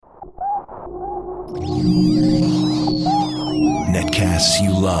Netcasts you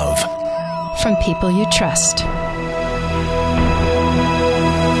love. From people you trust.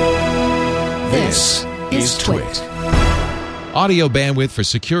 This is Twit. Audio bandwidth for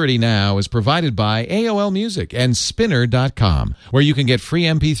Security Now is provided by AOL Music and Spinner.com, where you can get free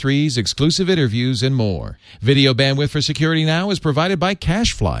MP3s, exclusive interviews, and more. Video bandwidth for Security Now is provided by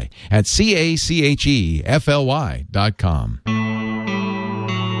CacheFly at CacheFly.com.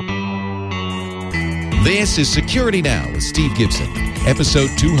 This is Security Now with Steve Gibson, episode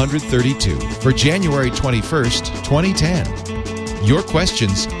 232 for January 21st, 2010. Your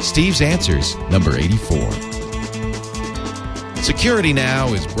questions, Steve's answers, number 84. Security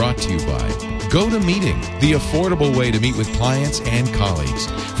Now is brought to you by GoToMeeting, the affordable way to meet with clients and colleagues.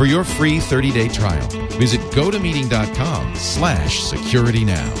 For your free 30-day trial, visit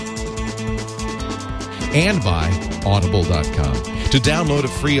gotomeeting.com/securitynow. And by Audible.com. To download a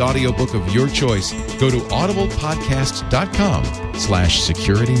free audiobook of your choice, go to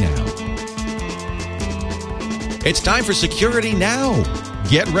audiblepodcast.com/securitynow. It's time for Security Now.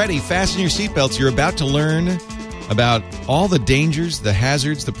 Get ready, fasten your seatbelts. You're about to learn about all the dangers, the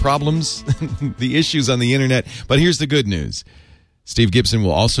hazards, the problems, the issues on the internet. But here's the good news. Steve Gibson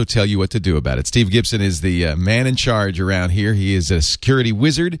will also tell you what to do about it. Steve Gibson is the man in charge around here. He is a security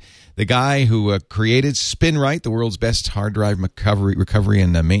wizard, the guy who created SpinRite, the world's best hard drive recovery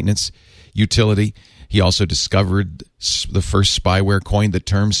and maintenance utility. He also discovered the first spyware, coined the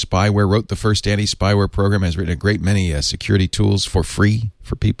term spyware, wrote the first anti-spyware program, has written a great many security tools for free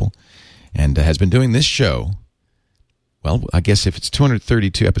for people, and has been doing this show. Well, I guess if it's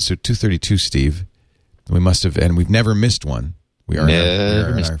 232, episode 232, Steve, we must have, and we've never missed one. We are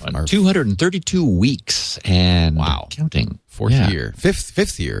never missed one. 232 weeks and counting.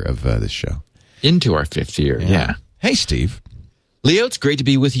 Fifth year of this show. Into our fifth year, yeah. Hey, Steve. Leo, it's great to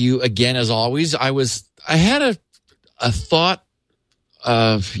be with you again, as always. I had a thought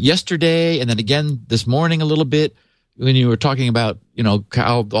yesterday and then again this morning a little bit when you were talking about,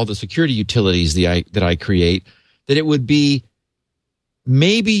 how all the security utilities that I create, that it would be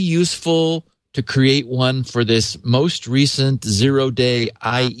maybe useful to create one for this most recent zero-day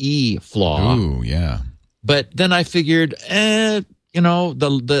IE flaw. Ooh, yeah. But then I figured, the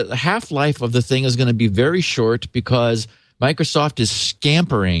half-life of the thing is going to be very short because Microsoft is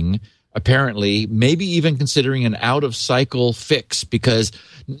scampering, apparently, maybe even considering an out-of-cycle fix, because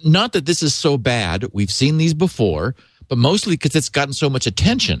not that this is so bad. We've seen these before, but mostly because it's gotten so much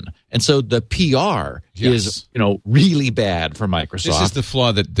attention. And so the PR is, really bad for Microsoft. This is the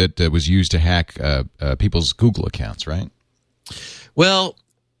flaw that was used to hack people's Google accounts, right? Well,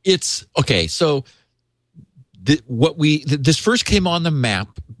 it's okay. So this first came on the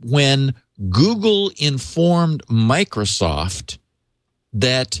map when Google informed Microsoft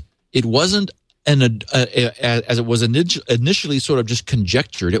that it wasn't as it was initially sort of just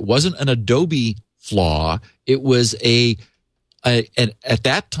conjectured. It wasn't an Adobe flaw. It was an at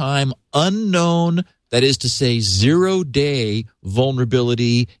that time unknown, that is to say, zero-day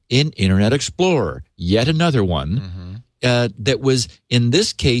vulnerability in Internet Explorer. Yet another one that was, in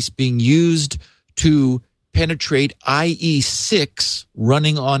this case, being used to penetrate IE6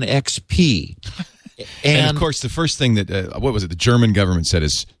 running on XP. And of course, the first thing that, the German government said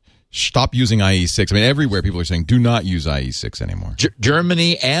is, stop using IE6. I mean, everywhere people are saying, do not use IE6 anymore.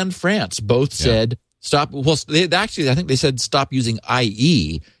 Germany and France both said, stop. Well, I think they said stop using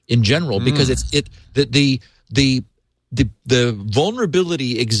IE in general because the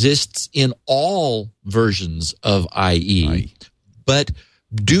vulnerability exists in all versions of IE. But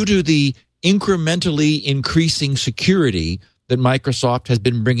due to the incrementally increasing security that Microsoft has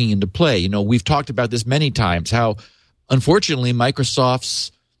been bringing into play, we've talked about this many times, how unfortunately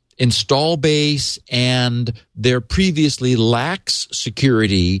Microsoft's install base and their previously lax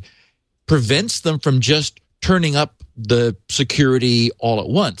security prevents them from just turning up the security all at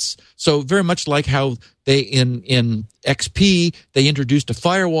once. So very much like how they in XP they introduced a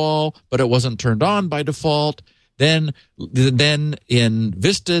firewall, but it wasn't turned on by default. Then in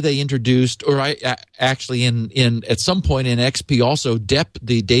Vista they introduced, or actually in at some point in XP also DEP,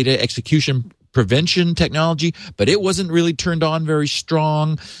 the data execution prevention technology, but it wasn't really turned on very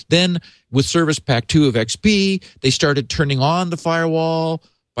strong. Then with Service Pack 2 of XP, they started turning on the firewall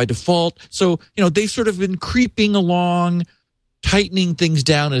by default. So, they've sort of been creeping along, tightening things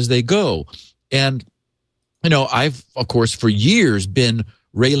down as they go. And, I've, of course, for years been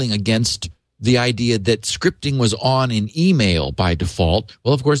railing against the idea that scripting was on in email by default.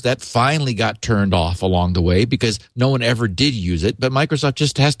 Well, of course, that finally got turned off along the way because no one ever did use it. But Microsoft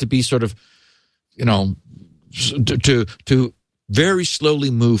just has to be sort of, to very slowly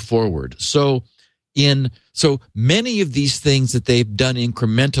move forward. So So many of these things that they've done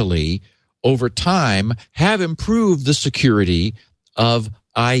incrementally over time have improved the security of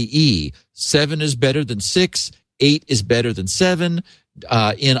IE. 7 is better than 6. 8 is better than 7.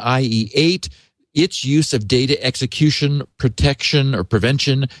 In IE 8, its use of data execution, protection, or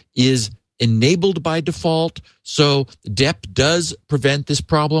prevention is enabled by default. So DEP does prevent this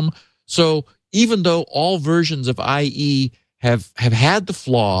problem. So even though all versions of IE have had the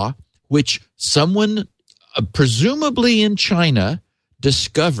flaw, which someone presumably in China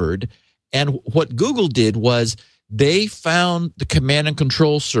discovered, and what Google did was they found the command and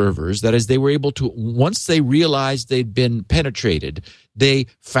control servers. That is, they were able to, once they realized they'd been penetrated, they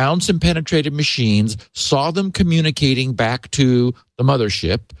found some penetrated machines, saw them communicating back to the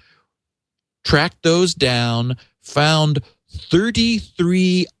mothership, tracked those down, found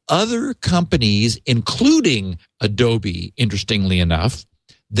 33 other companies, including Adobe, interestingly enough,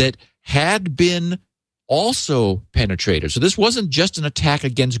 that had been also penetrated. So this wasn't just an attack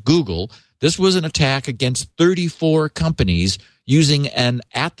against Google. This was an attack against 34 companies using an,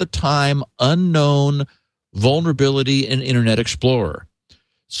 at the time, unknown vulnerability in Internet Explorer.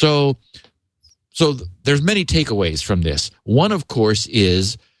 So there's many takeaways from this. One, of course,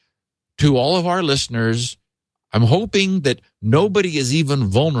 is to all of our listeners, I'm hoping that nobody is even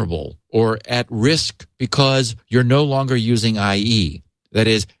vulnerable or at risk because you're no longer using IE. That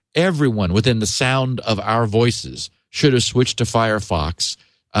is, everyone within the sound of our voices should have switched to Firefox.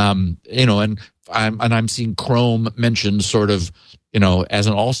 And I'm seeing Chrome mentioned sort of, as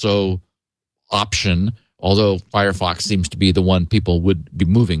an also option, although Firefox seems to be the one people would be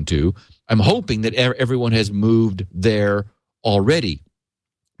moving to. I'm hoping that everyone has moved there already.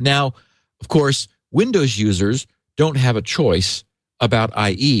 Now, of course, Windows users don't have a choice about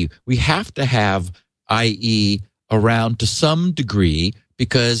IE. We have to have IE around to some degree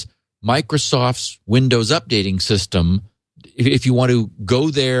because Microsoft's Windows updating system, if you want to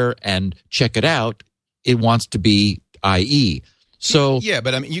go there and check it out, it wants to be IE. So yeah,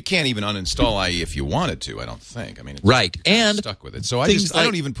 but I mean, you can't even uninstall IE if you wanted to. I don't think. I mean, it's right, and stuck with it. So I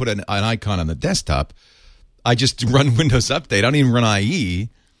don't even put an icon on the desktop. I just run Windows Update. I don't even run IE,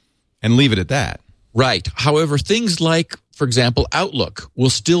 and leave it at that. Right. However, things like, for example, Outlook will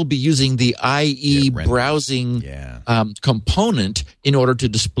still be using the IE browsing component in order to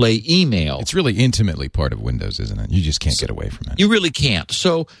display email. It's really intimately part of Windows, isn't it? You just can't get away from it. You really can't.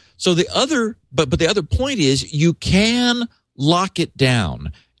 So the other, but the other point is you can lock it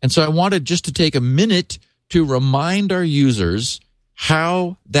down. And so I wanted just to take a minute to remind our users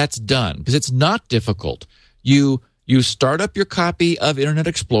how that's done, because it's not difficult. You start up your copy of Internet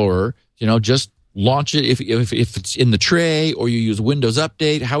Explorer, just launch it if it's in the tray, or you use Windows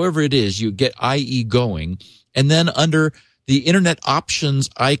Update, however it is, you get IE going. And then under the Internet Options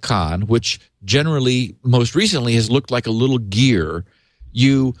icon, which generally, most recently, has looked like a little gear,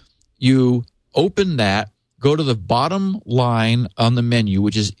 you open that, go to the bottom line on the menu,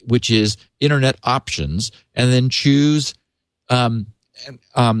 which is Internet Options, and then choose the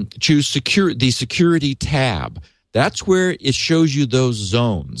security tab. That's where it shows you those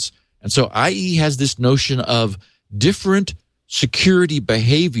zones. And so IE has this notion of different security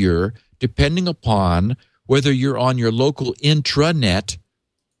behavior depending upon whether you're on your local intranet,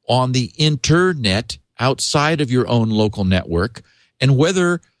 on the internet outside of your own local network, and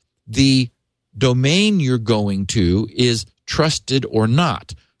whether the domain you're going to is trusted or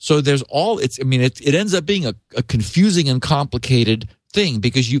not. So there's it ends up being a confusing and complicated thing,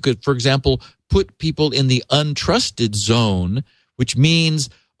 because you could, for example, put people in the untrusted zone, which means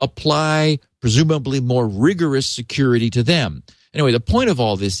apply presumably more rigorous security to them. Anyway, the point of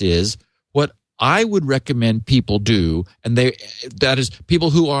all this is what I would recommend people do, and that is people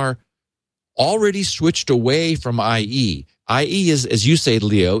who are already switched away from IE. IE is, as you say,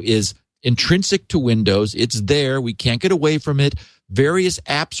 Leo, is intrinsic to Windows. It's there. We can't get away from it. Various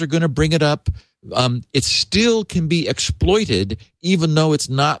apps are going to bring it up. It still can be exploited, even though it's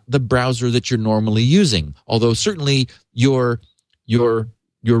not the browser that you're normally using. Although certainly your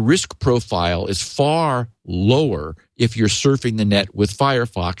risk profile is far lower if you're surfing the net with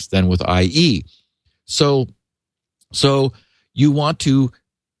Firefox than with IE. So you want to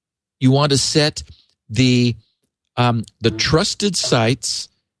set the trusted sites.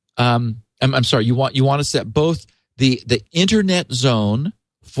 I'm sorry. You want to set both the internet zone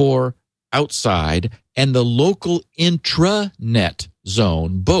for outside and the local intranet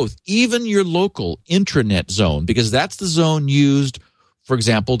zone, both, even your local intranet zone, because that's the zone used, for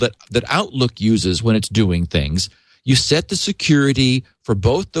example, that Outlook uses when it's doing things. You set the security for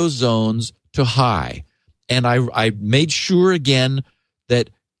both those zones to high. And I made sure again that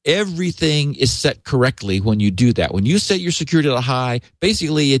everything is set correctly when you do that. When you set your security to high,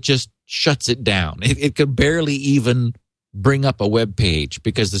 basically it just shuts it down. It could barely even bring up a web page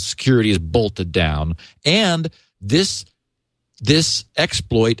because the security is bolted down. And this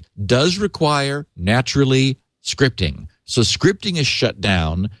exploit does require, naturally, scripting. So scripting is shut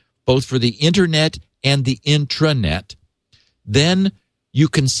down both for the internet and the intranet. Then you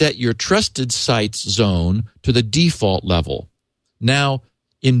can set your trusted sites zone to the default level. Now,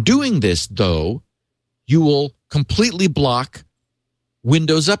 in doing this, though, you will completely block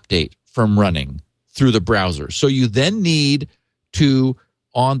Windows Update from running through the browser. So you then need to,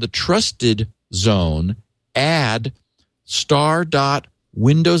 on the trusted zone, add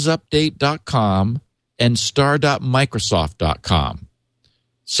star.windowsupdate.com and star.microsoft.com.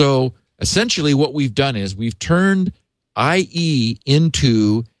 So essentially what we've done is we've turned IE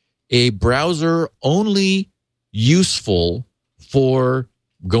into a browser only useful for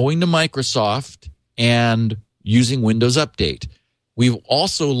going to Microsoft and using Windows Update. We've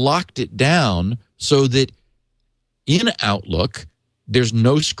also locked it down so that in Outlook, there's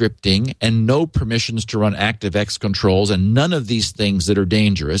no scripting and no permissions to run ActiveX controls and none of these things that are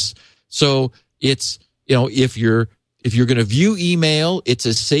dangerous. So it's, if you're going to view email, it's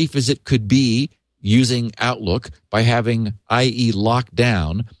as safe as it could be using Outlook by having IE locked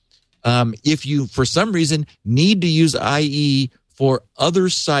down. If you, for some reason, need to use IE for other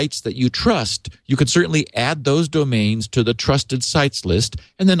sites that you trust, you can certainly add those domains to the trusted sites list,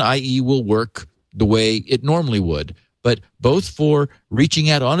 and then IE will work the way it normally would. But both for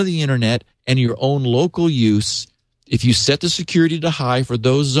reaching out onto the internet and your own local use, if you set the security to high for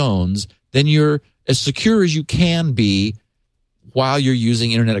those zones, then you're as secure as you can be while you're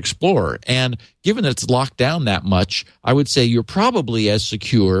using Internet Explorer. And given that it's locked down that much, I would say you're probably as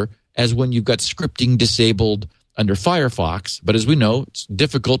secure as when you've got scripting disabled under Firefox. But as we know, it's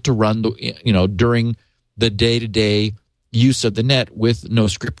difficult to run during the day-to-day use of the net with no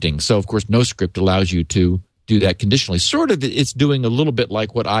scripting. So, of course, NoScript allows you to do that conditionally. Sort of, it's doing a little bit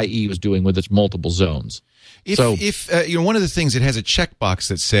like what IE was doing with its multiple zones. If one of the things, it has a checkbox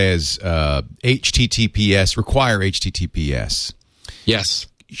that says HTTPS, require HTTPS. Yes.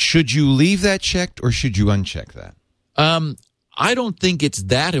 Should you leave that checked or should you uncheck that? I don't think it's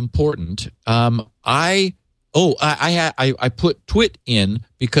that important. I put Twit in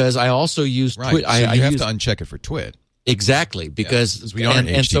because I also use Twit. So you have to uncheck it for Twit. Exactly, because we aren't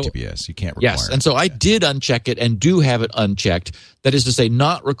HTTPS. You can't require it. And so I did uncheck it and do have it unchecked. That is to say,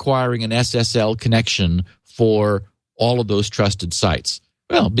 not requiring an SSL connection for all of those trusted sites.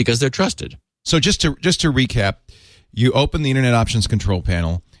 Well, because they're trusted. So just to recap, you open the Internet Options Control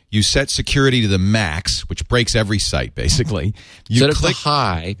Panel. You set security to the max, which breaks every site, basically. You set it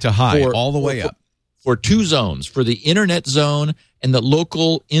to high. All the way up. For two zones, for the Internet zone and the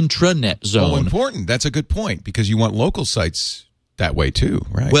local intranet zone. Oh, important. That's a good point, because you want local sites that way too,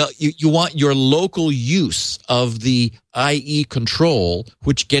 right? Well, you want your local use of the IE control,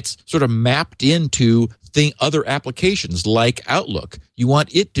 which gets sort of mapped into other applications like Outlook. You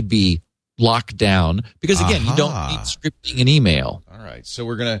want it to be locked down because, again, you don't need scripting and email. All right. So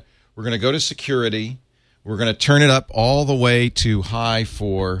we're gonna go to security. We're gonna turn it up all the way to high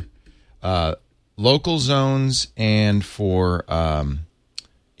for local zones and for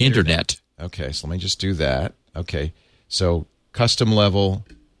internet. Okay, so let me just do that. Okay, so custom level,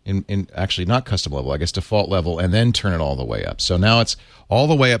 actually not custom level, I guess default level, and then turn it all the way up. So now it's all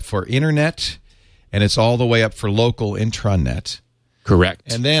the way up for internet, and it's all the way up for local intranet.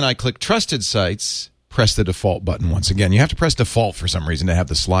 Correct. And then I click trusted sites, press the default button once again. You have to press default for some reason to have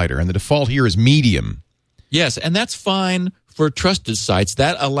the slider, and the default here is medium. Yes, and that's fine for trusted sites.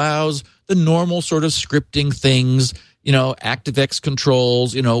 That allows the normal sort of scripting things, ActiveX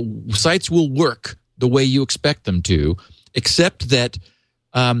controls, sites will work the way you expect them to, except that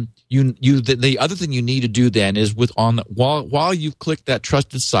the other thing you need to do then is while you've clicked that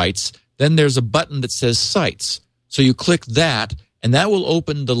trusted sites, then there's a button that says sites. So you click that, and that will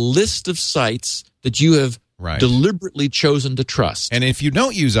open the list of sites that you have deliberately chosen to trust. And if you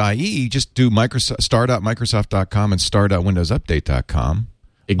don't use IE, just do star.microsoft.com and star.windowsupdate.com.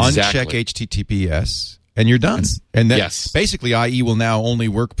 Exactly. Uncheck HTTPS, and you're done. And then basically IE will now only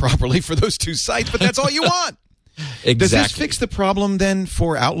work properly for those two sites, but that's all you want. Exactly. Does this fix the problem then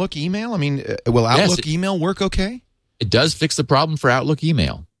for Outlook email? I mean, will Outlook email work okay? It does fix the problem for Outlook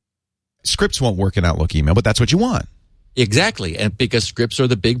email. Scripts won't work in Outlook email, but that's what you want. Exactly, and because scripts are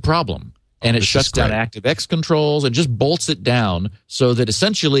the big problem. And it shuts down ActiveX controls and just bolts it down so that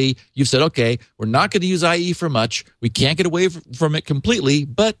essentially you've said, okay, we're not going to use IE for much. We can't get away from it completely,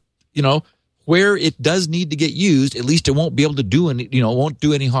 but, where it does need to get used, at least it won't be able to do any, won't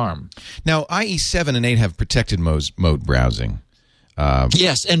do any harm. Now, IE 7 and 8 have protected mode browsing.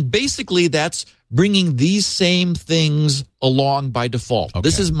 Yes, and basically that's bringing these same things along by default. Okay.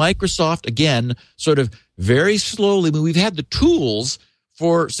 This is Microsoft, again, sort of very slowly. I mean, we've had the tools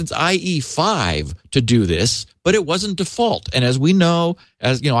since IE 5 to do this, but it wasn't default. And as we know,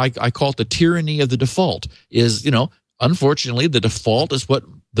 I call it the tyranny of the default, is, unfortunately, the default is what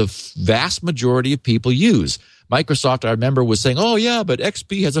the vast majority of people use. Microsoft, I remember, was saying, oh, yeah, but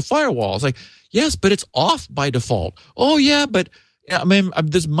XP has a firewall. It's like, yes, but it's off by default. Oh, yeah, but I mean,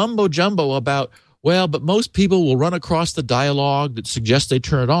 this mumbo jumbo about, well, but most people will run across the dialogue that suggests they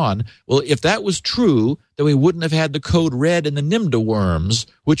turn it on. Well, if that was true, then we wouldn't have had the code red and the Nimda worms,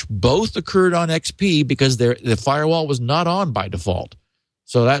 which both occurred on XP because the firewall was not on by default.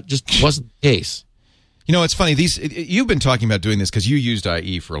 So that just wasn't the case. It's funny. You've been talking about doing this because you used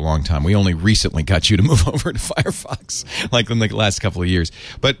IE for a long time. We only recently got you to move over to Firefox, like in the last couple of years.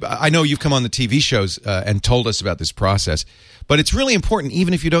 But I know you've come on the TV shows and told us about this process. But it's really important,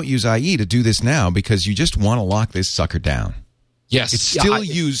 even if you don't use IE, to do this now because you just want to lock this sucker down. Yes. It's still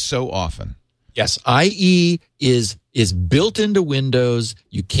used so often. Yes. IE is built into Windows.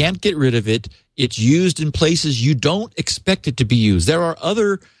 You can't get rid of it. It's used in places you don't expect it to be used. There are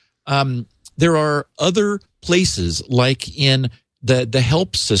other places, like in the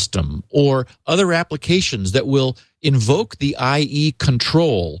help system or other applications that will invoke the IE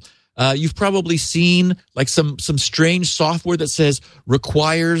control. You've probably seen like some strange software that says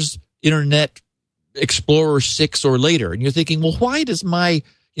requires Internet Explorer 6 or later. And you're thinking, well, why does my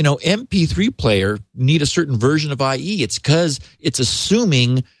MP3 player need a certain version of IE? It's because it's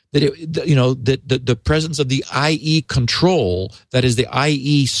assuming that the presence of the IE control, that is the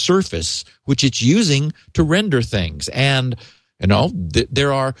IE surface, which it's using to render things. And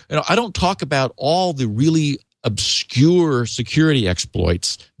there are, I don't talk about all the really obscure security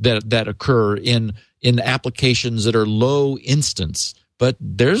exploits that occur in applications that are low instance, but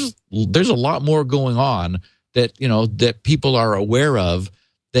there's a lot more going on that people are aware of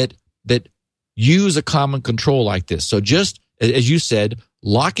that use a common control like this. So just as you said,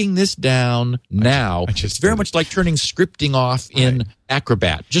 locking this down now, it's very much like turning scripting off in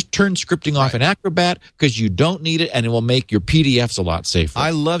Acrobat. Just turn scripting off in Acrobat because you don't need it, and it will make your PDFs a lot safer.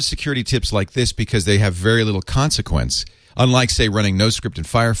 I love security tips like this because they have very little consequence, unlike, say, running NoScript in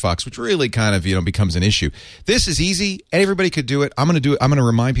Firefox, which really kind of becomes an issue. This is easy. Everybody could do it. I'm going to do it. I'm going to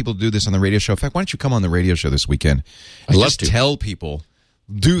remind people to do this on the radio show. In fact, why don't you come on the radio show this weekend and just tell people,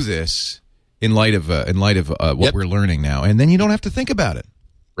 do this in light of what we're learning now, and then you don't have to think about it.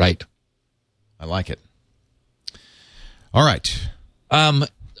 Right. I like it. All right.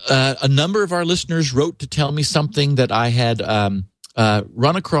 A number of our listeners wrote to tell me something that I had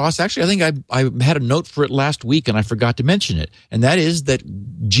run across. Actually, I think I had a note for it last week, and I forgot to mention it. And that is that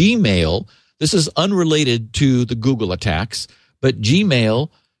Gmail, this is unrelated to the Google attacks, but Gmail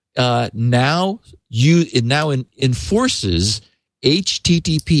now enforces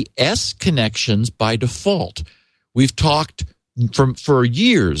HTTPS connections by default. We've talked for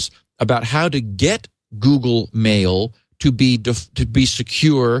years about how to get Google Mail to be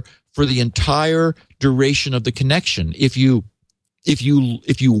secure for the entire duration of the connection. If you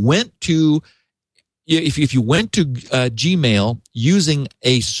went to Gmail using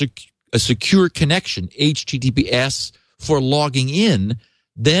a secure connection, HTTPS, for logging in,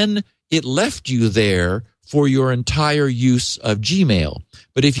 then it left you there for your entire use of Gmail.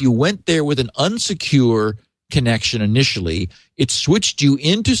 But if you went there with an unsecure connection initially, it switched you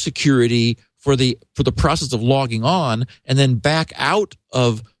into security for the process of logging on and then back out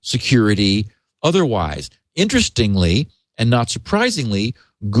of security otherwise. Interestingly, and not surprisingly,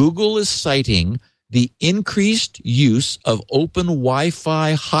 Google is citing the increased use of open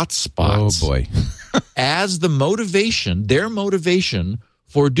Wi-Fi hotspots as their motivation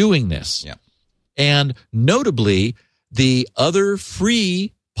for doing this. Yeah. And notably, the other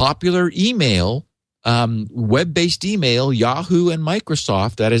free popular email, web-based email, Yahoo and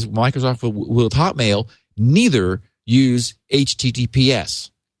Microsoft, that is Microsoft with Hotmail, neither use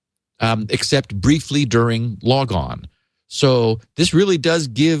HTTPS, except briefly during logon. So this really does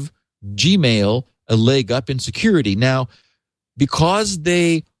give Gmail a leg up in security. Now, because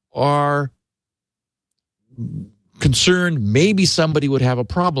they are concerned maybe somebody would have a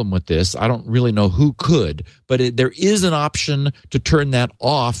problem with this, I don't really know who could, but there is an option to turn that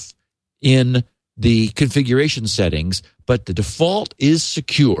off in the configuration settings, but the default is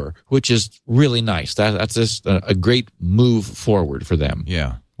secure, which is really nice. That's just a great move forward for them.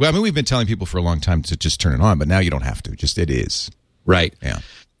 Yeah. Well, I mean, we've been telling people for a long time to just turn it on, but now you don't have to. Just it is. Right. Yeah.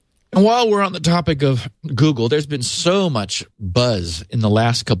 And while we're on the topic of Google, there's been so much buzz in the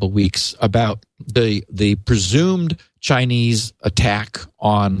last couple of weeks about the presumed Chinese attack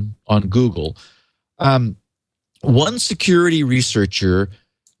on Google. One security researcher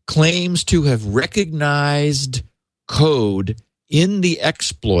claims to have recognized code in the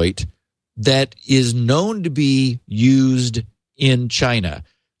exploit that is known to be used in China.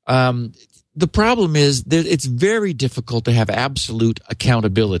 The problem is that it's very difficult to have absolute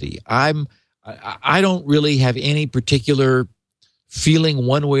accountability. I don't really have any particular feeling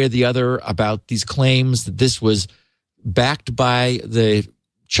one way or the other about these claims that this was backed by the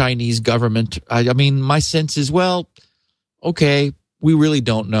Chinese government. I mean, my sense is, well, okay, we really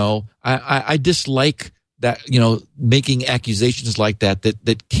don't know. I dislike that, making accusations like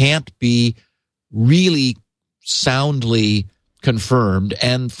that can't be really soundly confirmed.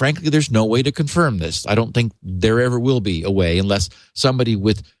 And frankly, there's no way to confirm this. I don't think there ever will be a way unless somebody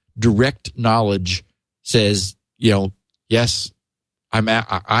with direct knowledge says, yes,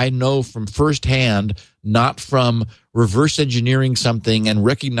 I know from firsthand, not from reverse engineering something and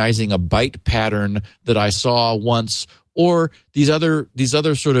recognizing a byte pattern that I saw once, or these other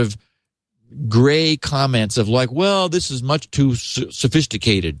sort of gray comments of like, well, this is much too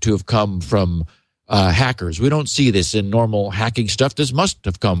sophisticated to have come from hackers. We don't see this in normal hacking stuff. This must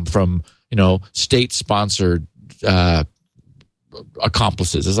have come from, state-sponsored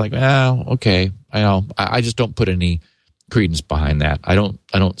accomplices. It's like, okay, I know. I just don't put any credence behind that. I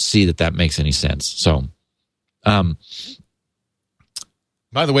don't see that makes any sense. So, by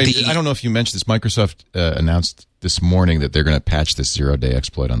the way, I don't know if you mentioned this. Microsoft announced this morning that they're going to patch this zero-day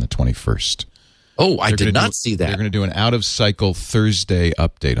exploit on the 21st. Oh, I did not see that. They're going to do an out-of-cycle Thursday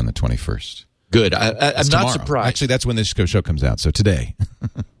update on the 21st. Good. I'm not tomorrow. surprised. Actually, that's when this show comes out. So today.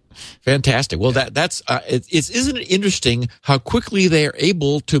 Fantastic. Well, that's isn't it interesting how quickly they are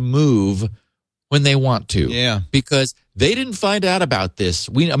able to move when they want to? Yeah. Because they didn't find out about this.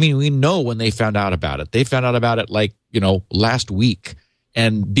 We know when they found out about it. They found out about it last week,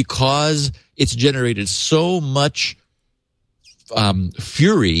 and because it's generated so much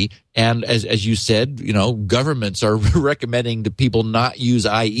fury, and as you said, governments are recommending to people not use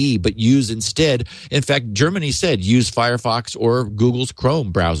IE, but use instead. In fact, Germany said use Firefox or Google's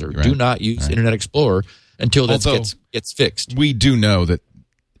Chrome browser. Right. Do not use Internet Explorer until that gets fixed. We do know that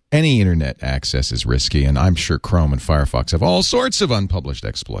any internet access is risky, and I'm sure Chrome and Firefox have all sorts of unpublished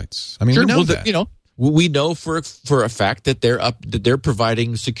exploits. I mean, sure, we know that. We know for a fact that they're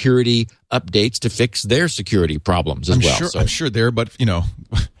providing security updates to fix their security problems as well. I'm sure they're, but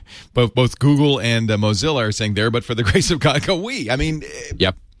both Google and Mozilla are saying they're, but for the grace of God, go we. I mean,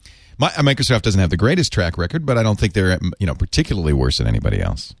 yep. Microsoft doesn't have the greatest track record, but I don't think they're particularly worse than anybody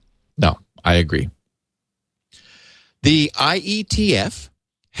else. No, I agree. The IETF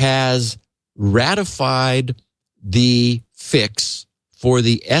has ratified the fix for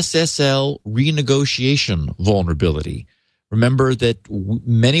the SSL renegotiation vulnerability. Remember that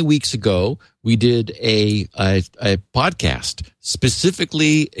many weeks ago, we did a podcast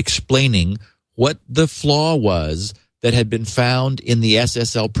specifically explaining what the flaw was that had been found in the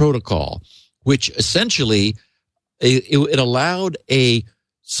SSL protocol, which essentially it allowed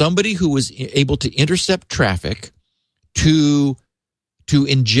somebody who was able to intercept traffic to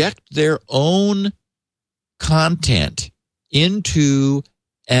inject their own content into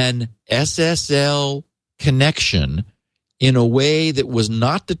an SSL connection in a way that was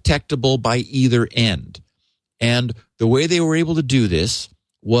not detectable by either end. And the way they were able to do this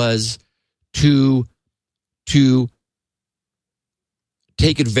was to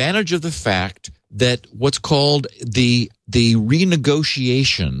take advantage of the fact that what's called the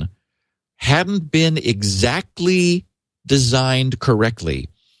renegotiation hadn't been exactly designed correctly.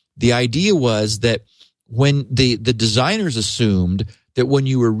 The idea was that when the designers assumed that when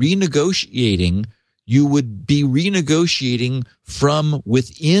you were renegotiating, you would be renegotiating from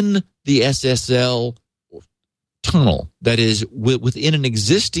within the SSL tunnel, that is, within an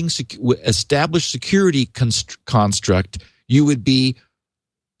existing established security construct, you would be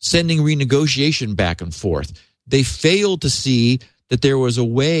sending renegotiation back and forth. They failed to see that there was a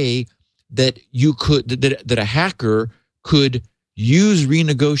way that that a hacker could use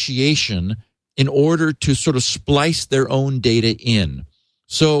renegotiation in order to sort of splice their own data in.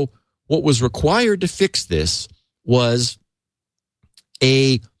 So what was required to fix this was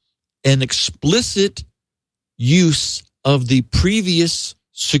an explicit use of the previous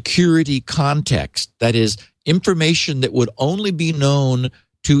security context, that is, information that would only be known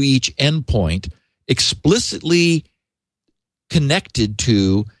to each endpoint, explicitly connected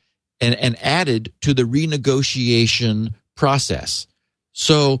to and added to the renegotiation process.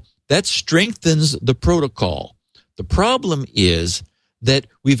 So that strengthens the protocol. The problem is that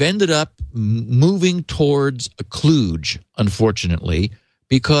we've ended up moving towards a kludge, unfortunately,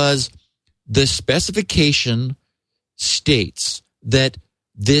 because the specification states that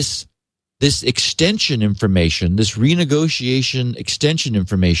this extension information, this renegotiation extension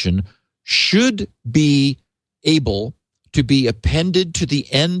information, should be able to be appended to the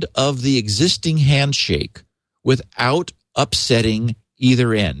end of the existing handshake without upsetting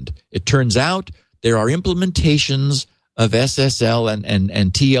either end. It turns out there are implementations of SSL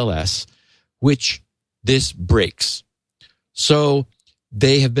and TLS which this breaks. So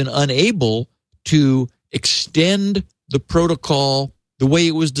they have been unable to extend the protocol the way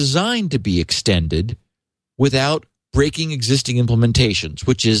it was designed to be extended without breaking existing implementations,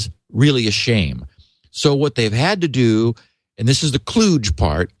 which is really a shame. So what they've had to do, and this is the kludge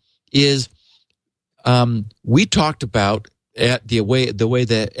part, is we talked about the way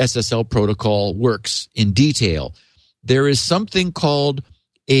the SSL protocol works in detail. There is something called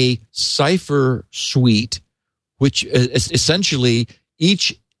a cipher suite, which is essentially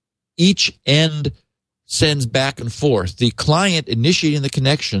each end sends back and forth. The client initiating the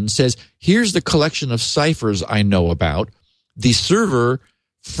connection says, here's the collection of ciphers I know about. The server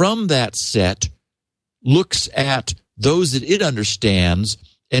from that set looks at those that it understands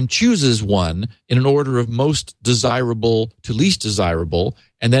and chooses one in an order of most desirable to least desirable,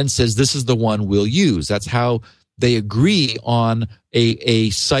 and then says, this is the one we'll use. That's how they agree on a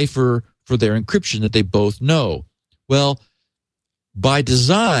cipher for their encryption that they both know. Well, by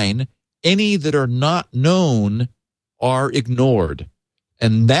design, any that are not known are ignored,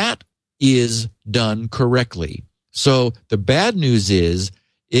 and that is done correctly. So the bad news is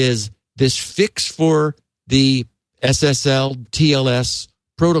this fix for the SSL TLS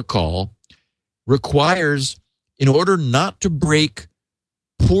protocol requires, in order not to break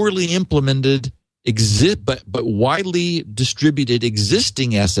poorly implemented but widely distributed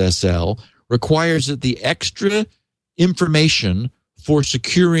existing SSL, requires that the extra information for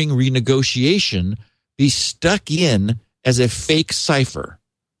securing renegotiation be stuck in as a fake cipher,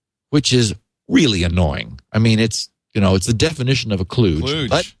 which is really annoying. I mean, it's the definition of a kludge,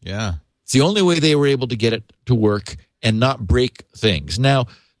 but yeah, it's the only way they were able to get it to work and not break things. Now,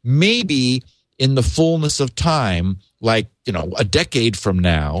 maybe in the fullness of time, like, a decade from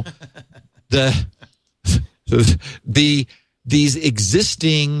now, these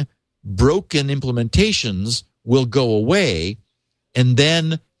existing broken implementations will go away, and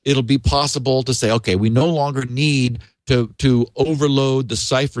then it'll be possible to say, okay, we no longer need to overload the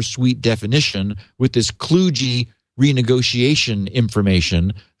cipher suite definition with this kludgy renegotiation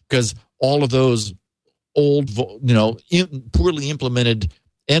information, because all of those old, poorly implemented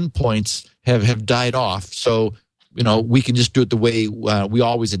endpoints have died off. So, we can just do it the way we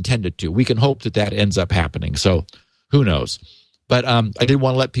always intended to. We can hope that ends up happening. So who knows? But I did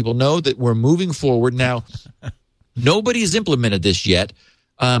want to let people know that we're moving forward. Now, nobody's implemented this yet.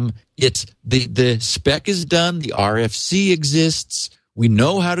 It's the spec is done. The RFC exists. We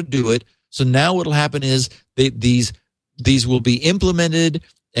know how to do it. So now what'll happen is these will be implemented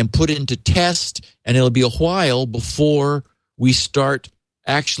and put into test, and it'll be a while before we start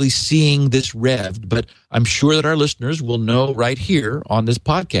actually seeing this revved. But I'm sure that our listeners will know right here on this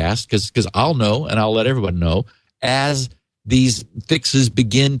podcast, because I'll know and I'll let everyone know as these fixes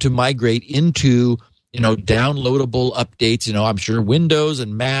begin to migrate into downloadable updates. I'm sure Windows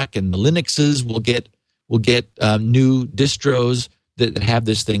and Mac and the Linuxes will get new distros that have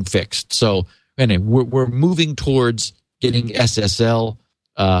this thing fixed. So anyway, we're moving towards getting SSL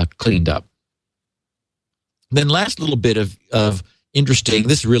cleaned up. Then last little bit of interesting,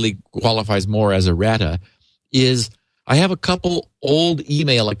 this really qualifies more as errata, is I have a couple old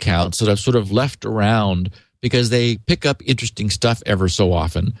email accounts that I've sort of left around because they pick up interesting stuff ever so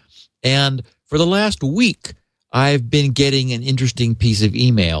often. And for the last week, I've been getting an interesting piece of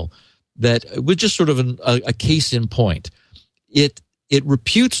email that was just sort of a case in point. It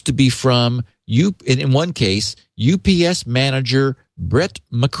reputes to be from, in one case, UPS manager Brett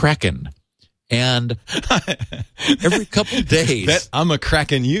McCracken. And every couple of days, I'm a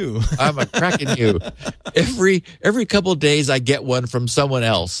cracking you. I'm a cracking you. Every couple of days, I get one from someone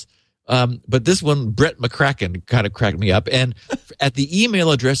else. But this one, Brett McCracken, kind of cracked me up. And at the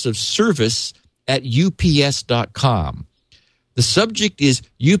email address of service@ups.com, the subject is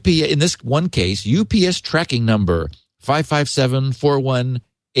UPS. In this one case, UPS tracking number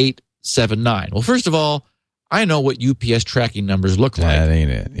 557-41879. Well, first of all, I know what UPS tracking numbers look like. That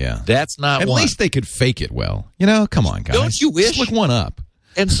ain't it, yeah. That's not At least they could fake it well. Come on, guys. Don't you wish? Just look one up.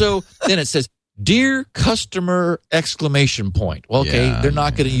 And so then it says, Dear customer, exclamation point. Well, okay, Yeah, they're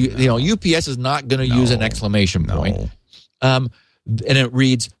not going to use, UPS is not going to use an exclamation point. And it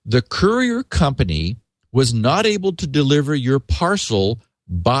reads, the courier company was not able to deliver your parcel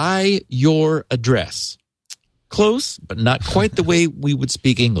by your address. Close, but not quite the way we would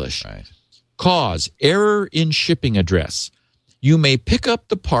speak English. Right. Cause, error in shipping address. You may pick up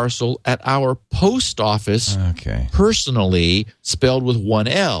the parcel at our post office personally, spelled with one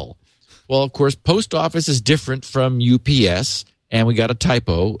L. Well, of course, post office is different from UPS, and we got a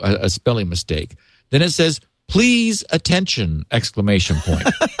typo, a spelling mistake. Then it says, please attention, exclamation point.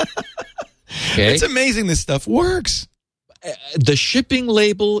 Okay. It's amazing this stuff works. The shipping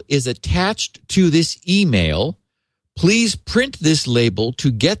label is attached to this email. Please print this label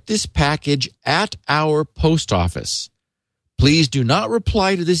to get this package at our post office. Please do not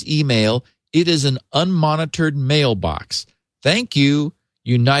reply to this email. It is an unmonitored mailbox. Thank you,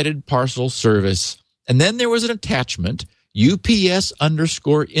 United Parcel Service. And then there was an attachment,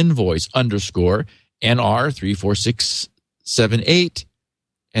 UPS_invoice_NR34678.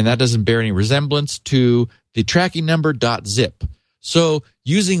 And that doesn't bear any resemblance to the tracking number .zip. So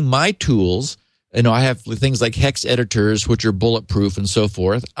using my tools, I have things like hex editors, which are bulletproof and so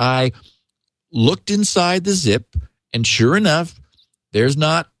forth. I looked inside the zip, and sure enough, there's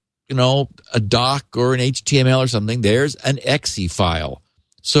not, a doc or an HTML or something. There's an exe file.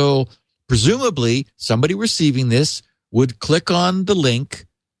 So presumably somebody receiving this would click on the link,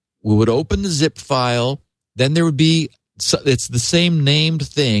 we would open the zip file, then there would be, it's the same named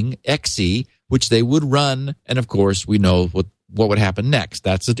thing, exe, which they would run, and of course we know what would happen next.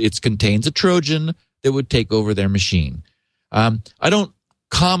 It contains a Trojan that would take over their machine. I don't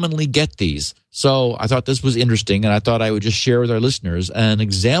commonly get these, so I thought this was interesting, and I thought I would just share with our listeners an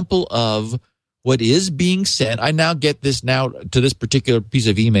example of what is being sent. I now get this now to this particular piece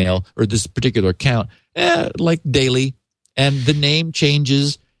of email or this particular account, like daily, and the name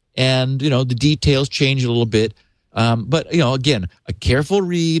changes, and the details change a little bit. But again, a careful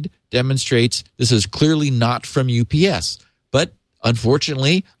read demonstrates this is clearly not from UPS. But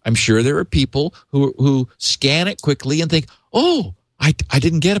unfortunately, I'm sure there are people who scan it quickly and think, "Oh, I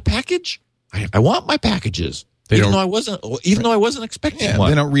didn't get a package. I want my packages." Even though I wasn't expecting one.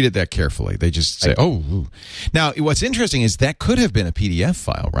 They don't read it that carefully. They just say, "Oh." Ooh. Now, what's interesting is that could have been a PDF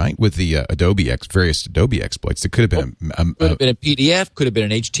file, right? With the various Adobe exploits. It could have been could have been a PDF, could have been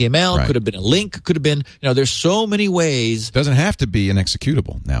an HTML, right. Could have been a link, could have been. There's so many ways. It doesn't have to be an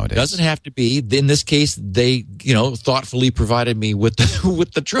executable nowadays. Doesn't have to be. In this case, they thoughtfully provided me with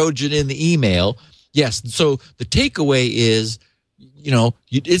the Trojan in the email. Yes. So the takeaway is,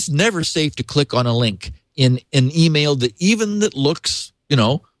 it's never safe to click on a link in an email that looks,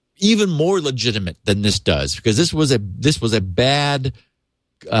 even more legitimate than this does, because this was a bad,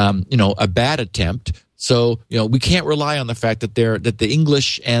 a bad attempt. So, we can't rely on the fact that the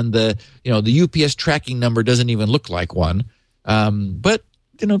English and the UPS tracking number doesn't even look like one. But,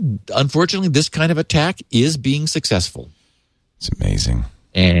 unfortunately, this kind of attack is being successful. It's amazing.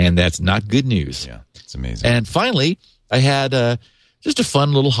 And that's not good news. Yeah, it's amazing. And finally, I had just a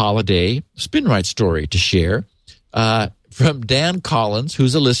fun little holiday SpinRite story to share from Dan Collins,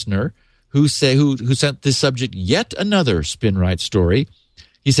 who's a listener, who sent this subject yet another SpinRite story.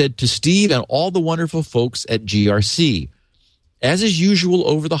 He said, to Steve and all the wonderful folks at GRC, as is usual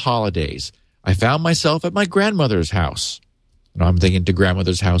over the holidays, I found myself at my grandmother's house. I'm thinking, to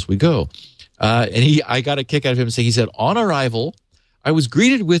grandmother's house we go. And I got a kick out of him saying, he said, on arrival, I was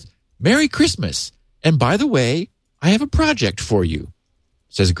greeted with Merry Christmas. And by the way, I have a project for you,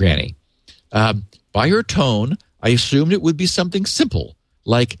 says Granny. By her tone, I assumed it would be something simple,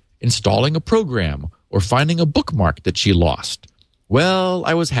 like installing a program or finding a bookmark that she lost. Well,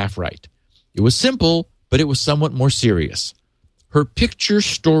 I was half right. It was simple, but it was somewhat more serious. Her picture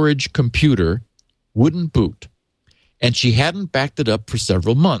storage computer wouldn't boot, and she hadn't backed it up for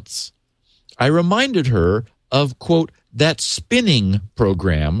several months. I reminded her of, quote, that spinning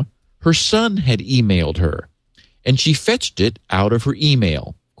program her son had emailed her, and she fetched it out of her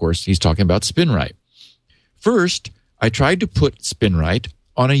email. Of course, he's talking about SpinRite. First, I tried to put SpinRite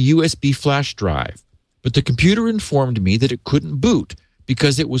on a USB flash drive, but the computer informed me that it couldn't boot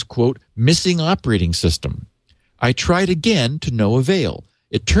because it was, quote, missing operating system. I tried again to no avail.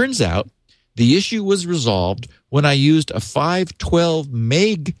 It turns out the issue was resolved when I used a 512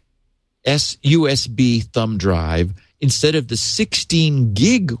 meg USB thumb drive instead of the 16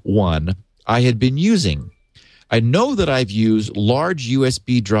 gig one I had been using. I know that I've used large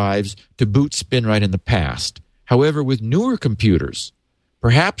USB drives to boot SpinRite in the past. However, with newer computers,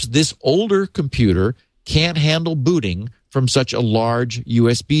 perhaps this older computer can't handle booting from such a large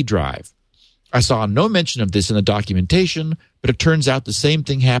USB drive. I saw no mention of this in the documentation, but it turns out the same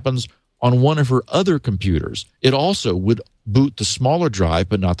thing happens on one of her other computers. It also would boot the smaller drive,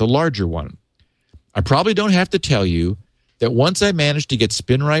 but not the larger one. I probably don't have to tell you that once I managed to get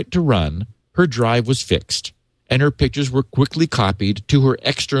SpinRite to run, her drive was fixed, and her pictures were quickly copied to her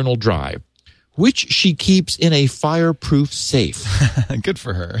external drive, which she keeps in a fireproof safe. Good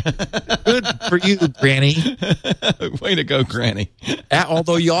for her. Good for you, Granny. Way to go, Granny.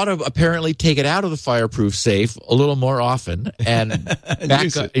 Although you ought to apparently take it out of the fireproof safe a little more often and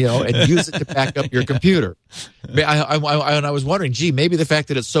use it to back up your computer. I was wondering, gee, maybe the fact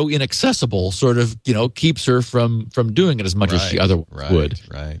that it's so inaccessible sort of, keeps her from doing it as much as she otherwise would.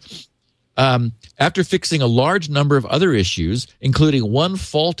 Right. After fixing a large number of other issues, including one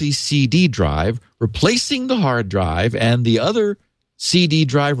faulty CD drive, replacing the hard drive, and the other CD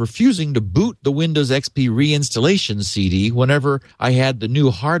drive refusing to boot the Windows XP reinstallation CD whenever I had the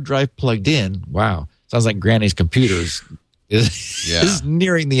new hard drive plugged in. Wow. Sounds like Granny's computer is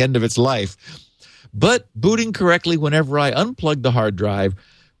nearing the end of its life. But booting correctly whenever I unplugged the hard drive,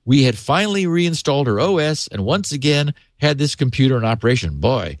 we had finally reinstalled her OS and once again had this computer in operation.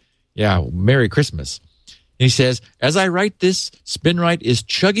 Boy. Yeah, Merry Christmas. And he says, as I write this, SpinRite is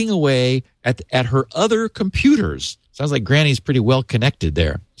chugging away at her other computers. Sounds like Granny's pretty well connected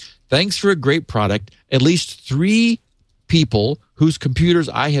there. Thanks for a great product. At least 3 people whose computers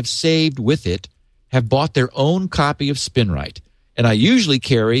I have saved with it have bought their own copy of SpinRite. And I usually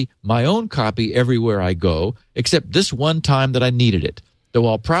carry my own copy everywhere I go, except this one time that I needed it. Though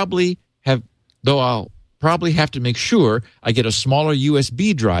I'll probably have to make sure I get a smaller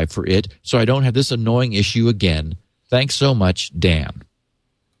USB drive for it so I don't have this annoying issue again. Thanks so much, Dan.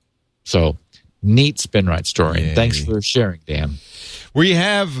 So, neat SpinRite story. Yay. Thanks for sharing, Dan. We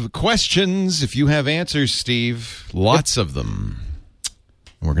have questions. If you have answers, Steve, lots of them.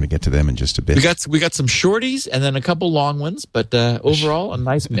 And we're going to get to them in just a bit. We got some shorties and then a couple long ones, but overall, a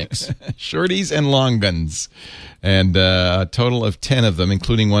nice mix. Shorties and long guns. And a total of 10 of them,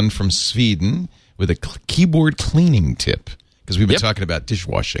 including one from Sweden, with a keyboard cleaning tip, because we've been talking about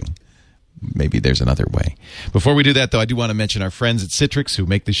dishwashing. Maybe there's another way. Before we do that, though, I do want to mention our friends at Citrix who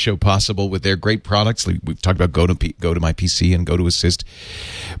make this show possible with their great products. We've talked about Go to My PC and Go to Assist.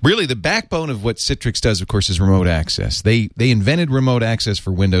 Really, the backbone of what Citrix does, of course, is remote access. They invented remote access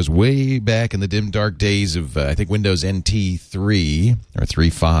for Windows way back in the dim, dark days of, I think, Windows NT 3 or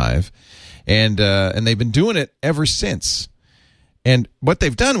 3.5. And they've been doing it ever since. And what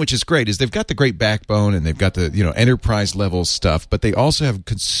they've done, which is great, is they've got the great backbone and they've got the enterprise level stuff, but they also have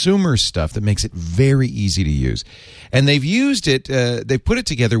consumer stuff that makes it very easy to use. And they've used it, they've put it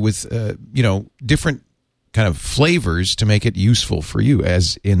together with different kind of flavors to make it useful for you,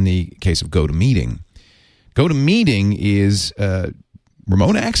 as in the case of GoToMeeting. GoToMeeting is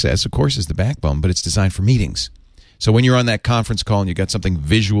remote access, of course, is the backbone, but it's designed for meetings. So when you're on that conference call and you've got something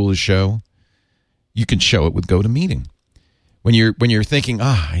visual to show, you can show it with GoToMeeting. When you're thinking,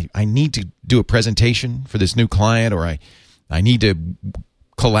 I need to do a presentation for this new client, or I need to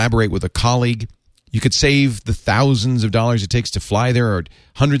collaborate with a colleague, you could save the thousands of dollars it takes to fly there or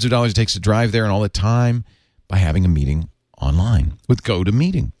hundreds of dollars it takes to drive there and all the time by having a meeting online with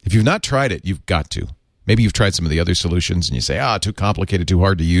GoToMeeting. If you've not tried it, you've got to. Maybe you've tried some of the other solutions and you say, too complicated, too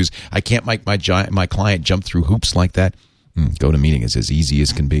hard to use. I can't make my client jump through hoops like that. GoToMeeting is as easy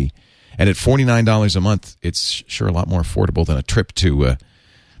as can be. And at $49 a month, it's sure a lot more affordable than a trip to,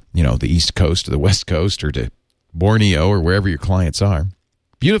 the East Coast or the West Coast or to Borneo or wherever your clients are.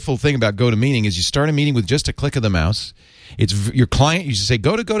 Beautiful thing about GoToMeeting is you start a meeting with just a click of the mouse. It's your client. You just say,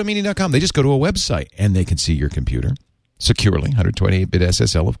 go to GoToMeeting.com. They just go to a website and they can see your computer securely. 128-bit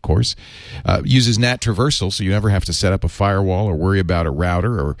SSL, of course. Uses NAT traversal, so you never have to set up a firewall or worry about a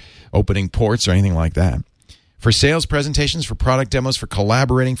router or opening ports or anything like that. For sales presentations, for product demos, for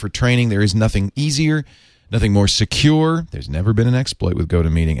collaborating, for training, there is nothing easier, nothing more secure. There's never been an exploit with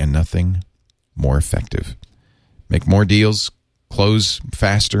GoToMeeting, and nothing more effective. Make more deals, close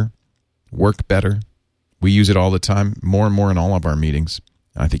faster, work better. We use it all the time, more and more in all of our meetings.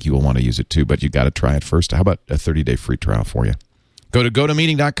 I think you will want to use it too, but you got to try it first. How about a 30-day free trial for you? Go to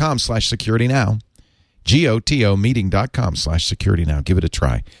GoToMeeting.com/security now. GoToMeeting.com/security now. Give it a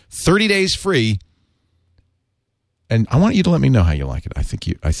try. 30 days free. And I want you to let me know how you like it. I think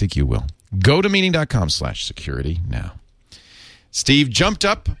you will. GoToMeeting.com/security now. Steve jumped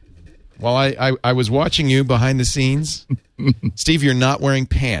up while I was watching you behind the scenes. Steve, you're not wearing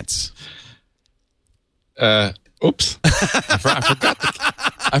pants. Oops.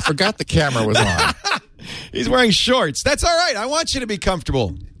 I forgot the camera was on. He's wearing shorts. That's all right. I want you to be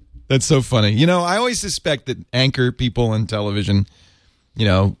comfortable. That's so funny. I always suspect that anchor people on television,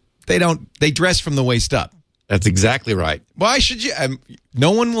 they dress from the waist up. That's exactly right. Why should you?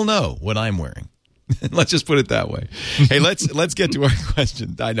 No one will know what I'm wearing. Let's just put it that way. Hey, let's get to our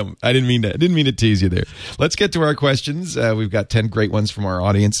questions. I didn't mean to tease you there. Let's get to our questions. We've got 10 great ones from our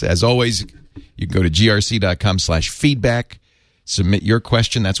audience. As always, you can go to grc.com/feedback. Submit your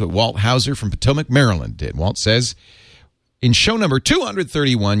question. That's what Walt Hauser from Potomac, Maryland did. Walt says, in show number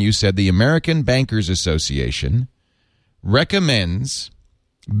 231, you said the American Bankers Association recommends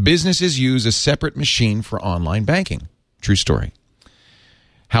businesses use a separate machine for online banking. True story.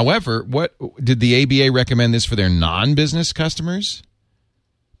 However, what did the ABA recommend this for their non-business customers?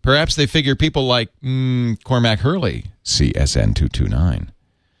 Perhaps they figure people like Cormac Hurley, CSN 229,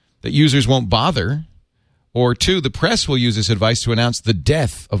 that users won't bother. Or 2, the press will use this advice to announce the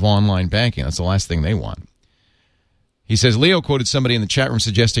death of online banking. That's the last thing they want. He says, Leo quoted somebody in the chat room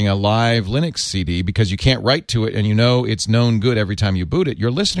suggesting a live Linux CD because you can't write to it and you know it's known good every time you boot it.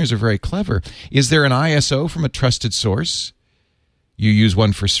 Your listeners are very clever. Is there an ISO from a trusted source? You use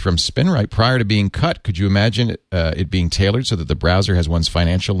one from SpinRite prior to being cut. Could you imagine it being tailored so that the browser has one's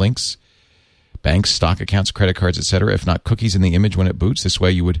financial links, banks, stock accounts, credit cards, etc., if not cookies in the image when it boots? This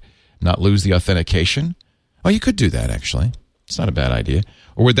way you would not lose the authentication. Oh, you could do that, actually. It's not a bad idea.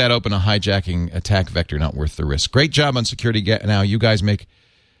 Or would that open a hijacking attack vector not worth the risk? Great job on security. Now you guys make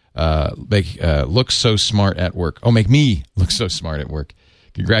look so smart at work. Oh, make me look so smart at work.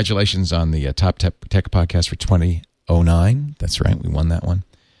 Congratulations on the Top Tech Podcast for 2009. That's right. We won that one.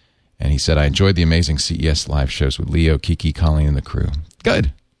 And he said, I enjoyed the amazing CES live shows with Leo, Kiki, Colleen, and the crew.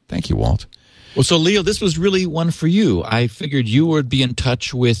 Good. Thank you, Walt. Well, so Leo, this was really one for you. I figured you would be in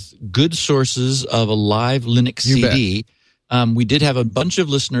touch with good sources of a live Linux CD. We did have a bunch of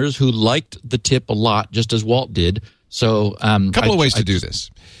listeners who liked the tip a lot, just as Walt did. So, a couple of ways to do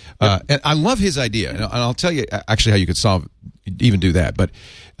this. And I love his idea, and I'll tell you actually how you could even do that. But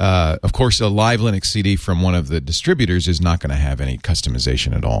of course, a live Linux CD from one of the distributors is not going to have any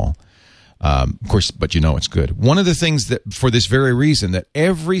customization at all. Of course, but it's good. One of the things that, for this very reason, that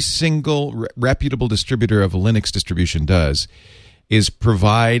every single reputable distributor of a Linux distribution does is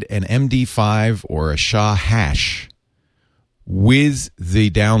provide an MD5 or a SHA hash with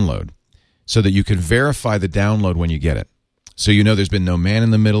the download so that you can verify the download when you get it. So there's been no man in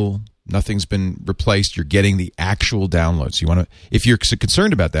the middle, nothing's been replaced, you're getting the actual download. So you want to, if you're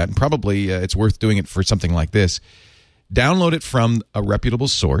concerned about that, and probably it's worth doing it for something like this, download it from a reputable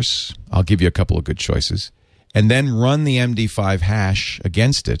source. I'll give you a couple of good choices. And then run the MD5 hash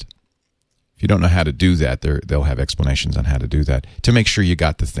against it. If you don't know how to do that, they'll have explanations on how to do that to make sure you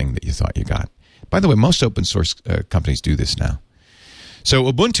got the thing that you thought you got. By the way, most open source companies do this now. So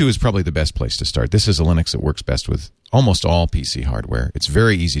Ubuntu is probably the best place to start. This is a Linux that works best with almost all PC hardware. It's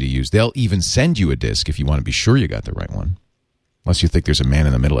very easy to use. They'll even send you a disk if you want to be sure you got the right one. Unless you think there's a man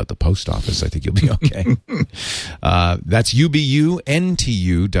in the middle at the post office, I think you'll be okay. That's ubuntu.com.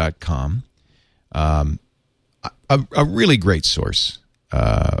 A really great source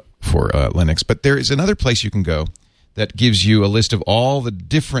for Linux. But there is another place you can go that gives you a list of all the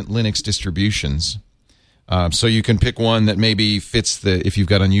different Linux distributions. So you can pick one that maybe fits if you've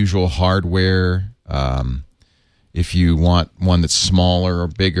got unusual hardware, if you want one that's smaller or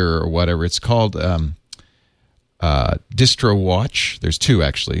bigger or whatever. It's called DistroWatch. There's 2,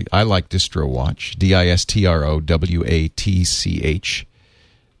 actually. I like DistroWatch, DistroWatch.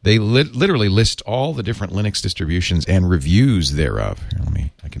 They literally list all the different Linux distributions and reviews thereof.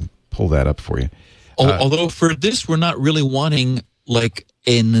 Here, I can pull that up for you. Although for this, we're not really wanting like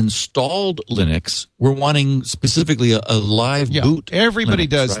an installed Linux. We're wanting specifically a live boot. Everybody Linux,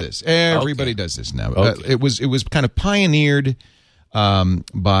 does right? this. Everybody does this now. It was kind of pioneered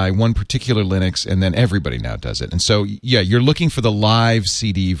by one particular Linux, and then everybody now does it. And so, you're looking for the live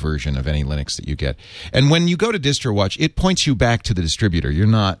CD version of any Linux that you get. And when you go to DistroWatch, it points you back to the distributor. You're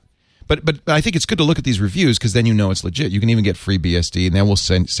not... But I think it's good to look at these reviews because then you know it's legit. You can even get free BSD, and then we'll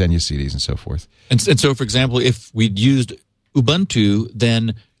send you CDs and so forth. And so, for example, if we'd used Ubuntu,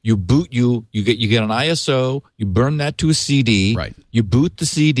 then you boot you get an ISO, you burn that to a CD, right? You boot the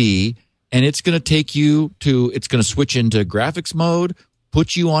CD, and it's going to take you to, it's going to switch into graphics mode,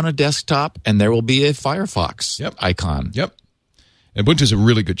 put you on a desktop, and there will be a Firefox icon. Yep. Ubuntu is a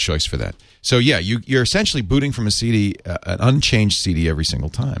really good choice for that. So you're essentially booting from a CD, an unchanged CD every single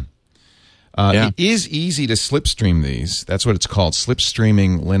time. It is easy to slipstream these. That's what it's called,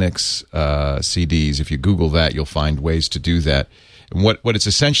 slipstreaming Linux CDs. If you Google that, you'll find ways to do that. And what it's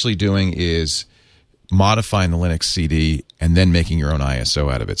essentially doing is modifying the Linux CD and then making your own ISO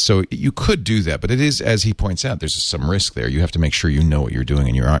out of it. So you could do that, but it is, as he points out, there's some risk there. You have to make sure you know what you're doing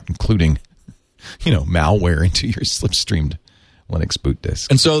and you're not including, malware into your slipstreamed Linux boot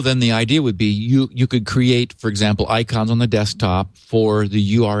disk. And so then the idea would be you could create, for example, icons on the desktop for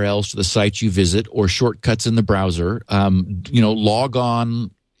the URLs to the sites you visit or shortcuts in the browser. Log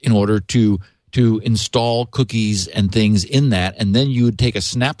on in order to install cookies and things in that, and then you would take a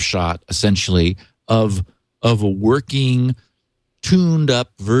snapshot essentially of a working, tuned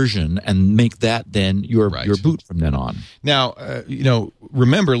up version and make that then your boot from then on. Now,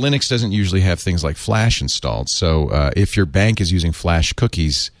 remember, Linux doesn't usually have things like Flash installed. So if your bank is using Flash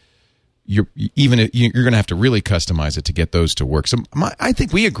cookies, you're going to have to really customize it to get those to work. So I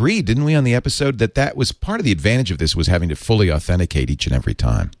think we agreed, didn't we, on the episode that was part of the advantage of this was having to fully authenticate each and every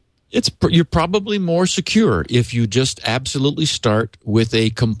time. You're probably more secure if you just absolutely start with a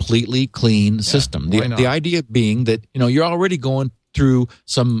completely clean system. The idea being that you're already going through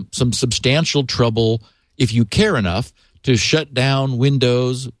some substantial trouble, if you care enough, to shut down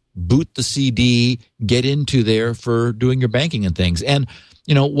Windows, boot the CD, get into there for doing your banking and things. And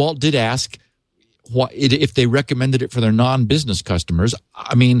Walt did ask if they recommended it for their non-business customers.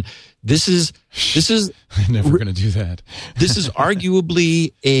 I mean, this is I'm never going to do that. This is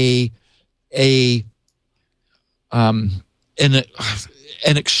arguably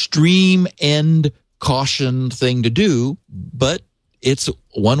an extreme end caution thing to do, but it's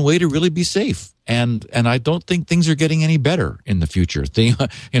one way to really be safe. And I don't think things are getting any better in the future.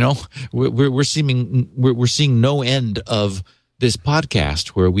 We're seeing no end of this podcast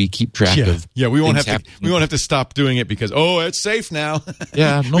where we keep track of. Yeah, we won't have to stop doing it because it's safe now.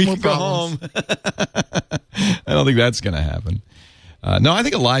 Yeah, no we more can go problems. home. I don't think that's going to happen. No, I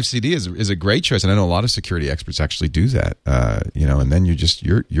think a live CD is a great choice, and I know a lot of security experts actually do that. And then you're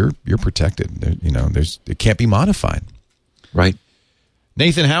protected. It can't be modified. Right.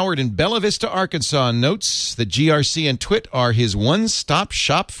 Nathan Howard in Bella Vista, Arkansas notes that GRC and Twit are his one-stop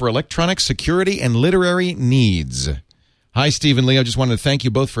shop for electronic security and literary needs. Hi, Steve and Leo. Just wanted to thank you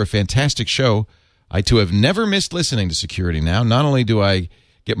both for a fantastic show. I, too, have never missed listening to Security Now. Not only do I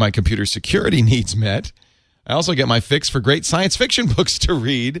get my computer security needs met, I also get my fix for great science fiction books to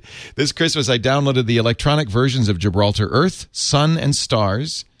read. This Christmas, I downloaded the electronic versions of Gibraltar Earth, Sun, and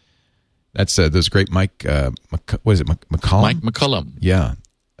Stars. That's those great McCollum? Mike McCollum. Yeah.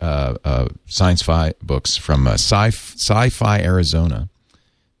 Science-fi books from Sci-Fi Arizona.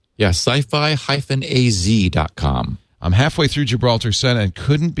 Yeah, sci-fi-az.com. I'm halfway through Gibraltar Sun and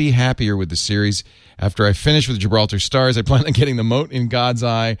couldn't be happier with the series. After I finish with Gibraltar Stars, I plan on getting the Moat in God's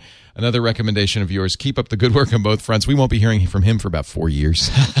Eye. Another recommendation of yours. Keep up the good work on both fronts. We won't be hearing from him for about 4 years.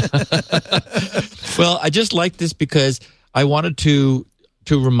 Well, I just like this because I wanted to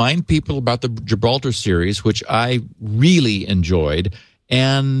remind people about the Gibraltar series, which I really enjoyed.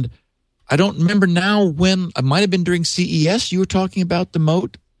 And I don't remember now when, it might have been during CES, you were talking about the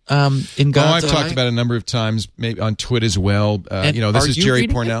Moat. In God's I've talked about it a number of times, maybe on Twitter as well. This is Jerry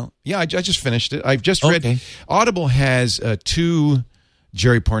Pournelle. Yeah, I just finished it. I've just read. Audible has two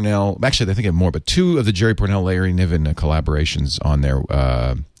Jerry Pournelle. Actually, I think I have more, but two of the Jerry Pournelle, Larry Niven collaborations on there.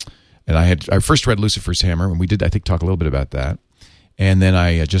 And I first read Lucifer's Hammer, and we did, I think, talk a little bit about that. And then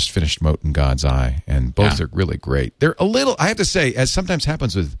I just finished Moat in God's Eye, and both are really great. They're a little, I have to say, as sometimes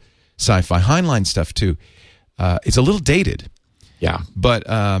happens with sci-fi, Heinlein stuff too, it's a little dated. Yeah, but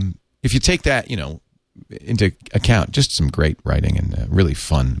if you take that, into account, just some great writing and really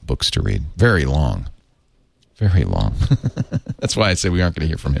fun books to read. Very long. That's why I say we aren't going to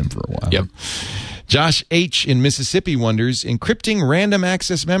hear from him for a while. Yep. Josh H. in Mississippi wonders, encrypting random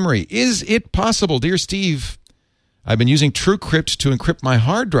access memory. Is it possible? Dear Steve, I've been using TrueCrypt to encrypt my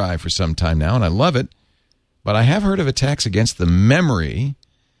hard drive for some time now, and I love it. But I have heard of attacks against the memory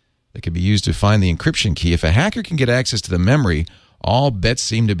that could be used to find the encryption key. If a hacker can get access to the memory, all bets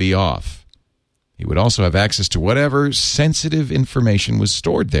seem to be off. He would also have access to whatever sensitive information was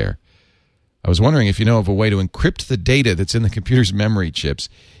stored there. I was wondering if you know of a way to encrypt the data that's in the computer's memory chips,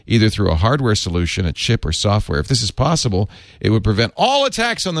 either through a hardware solution, a chip, or software. If this is possible, it would prevent all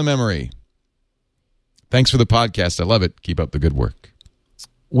attacks on the memory. Thanks for the podcast. I love it. Keep up the good work.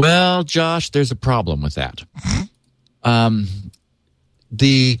 Well, Josh, there's a problem with that. But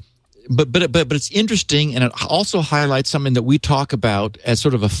it's interesting, and it also highlights something that we talk about as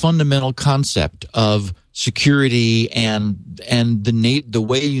sort of a fundamental concept of security and the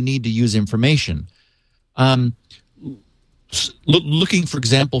way you need to use information. Looking, for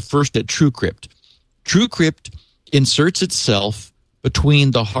example, first at TrueCrypt. TrueCrypt inserts itself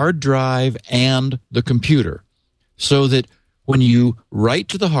between the hard drive and the computer, so that when you write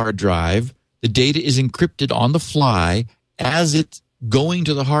to the hard drive, the data is encrypted on the fly as it's going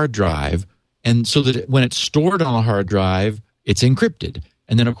to the hard drive, and so that when it's stored on a hard drive, it's encrypted.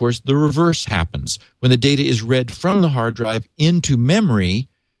 And then, of course, the reverse happens. When the data is read from the hard drive into memory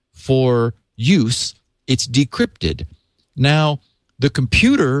for use, it's decrypted. Now, the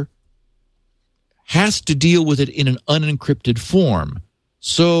computer has to deal with it in an unencrypted form.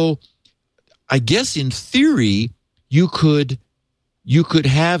 So I guess in theory, you could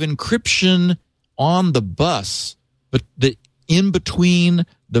have encryption on the bus, but in between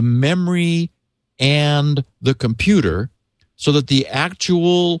the memory and the computer, so that the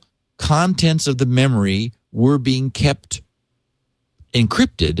actual contents of the memory were being kept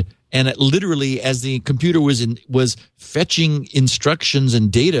encrypted, and it literally, as the computer was fetching instructions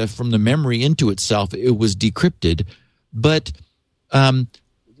and data from the memory into itself, it was decrypted. But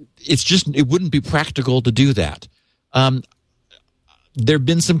it wouldn't be practical to do that. There have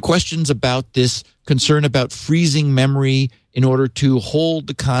been some questions about this concern about freezing memory in order to hold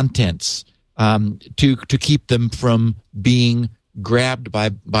the contents, to keep them from being grabbed by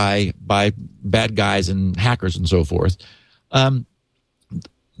bad guys and hackers and so forth.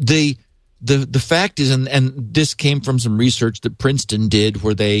 The fact is, and this came from some research that Princeton did,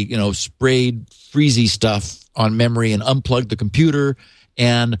 where they sprayed freezy stuff on memory and unplugged the computer,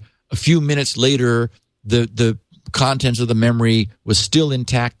 and a few minutes later, the contents of the memory was still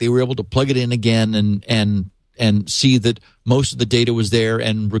intact. They were able to plug it in again and see that most of the data was there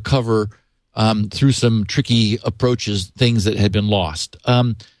and recover through some tricky approaches things that had been lost.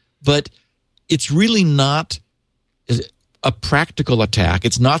 But it's really not a practical attack.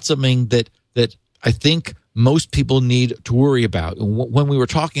 It's not something that I think most people need to worry about. When we were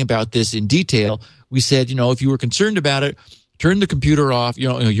talking about this in detail, we said, if you were concerned about it, turn the computer off,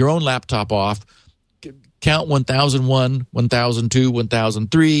 your own laptop off, count 1001, 1002,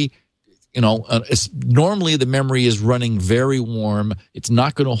 1003. Normally the memory is running very warm. It's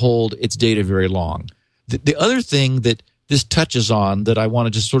not going to hold its data very long. The other thing that this touches on that I want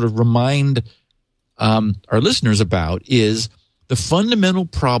to just sort of remind our listeners about is the fundamental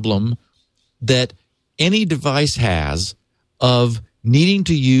problem that any device has of needing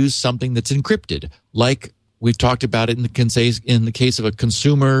to use something that's encrypted, like we've talked about it in the case of a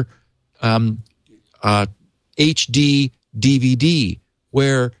consumer HD DVD,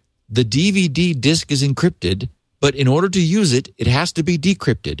 where the DVD disc is encrypted, but in order to use it, it has to be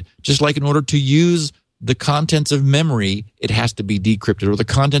decrypted. Just like in order to use the contents of memory, it has to be decrypted, or the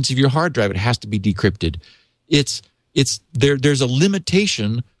contents of your hard drive, it has to be decrypted. There's a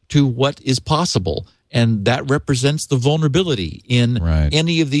limitation to what is possible, and that represents the vulnerability in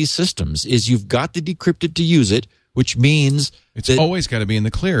any of these systems. Is you've got to decrypt it to use it, which means it's always got to be in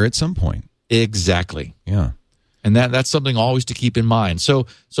the clear at some point. Exactly. Yeah. And that's something always to keep in mind. So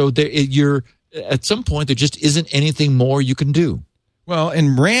you're at some point there just isn't anything more you can do. Well,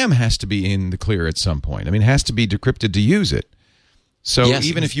 and RAM has to be in the clear at some point. I mean, it has to be decrypted to use it. So yes,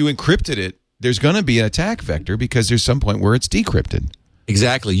 even if you encrypted it, there's going to be an attack vector because there's some point where it's decrypted.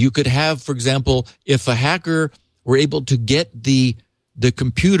 Exactly. You could have, for example, if a hacker were able to get the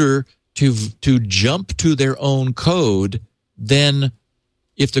computer to jump to their own code, then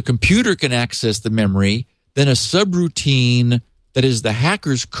if the computer can access the memory, then a subroutine that is the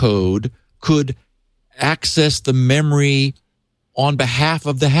hacker's code could access the memory on behalf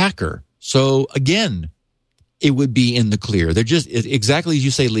of the hacker. So again, it would be in the clear. They're just exactly as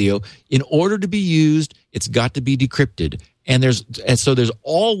you say, Leo. In order to be used, it's got to be decrypted, and so there's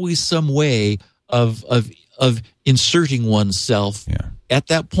always some way of inserting oneself at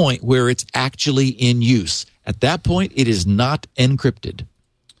that point where it's actually in use. At that point, it is not encrypted.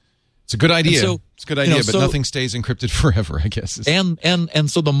 It's a good idea. It's a good idea, but nothing stays encrypted forever, I guess. And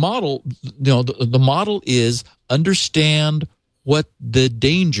so the model, the model is understand what the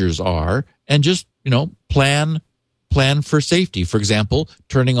dangers are and just, plan for safety. For example,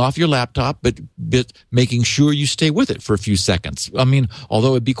 turning off your laptop, but making sure you stay with it for a few seconds. I mean,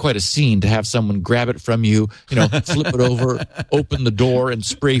 although it'd be quite a scene to have someone grab it from you, flip it over, open the door, and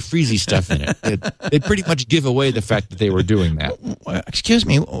spray freezy stuff in it. They'd pretty much give away the fact that they were doing that. Excuse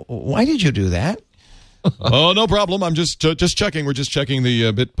me, why did you do that? Oh, no problem. I'm just checking. We're just checking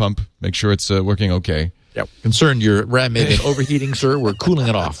the bit pump. Make sure it's working okay. Yep. Concerned your RAM may be overheating, sir. We're cooling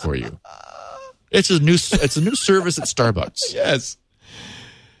it off for you. It's a new service at Starbucks. Yes.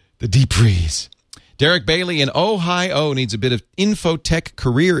 The deep freeze. Derek Bailey in Ohio needs a bit of infotech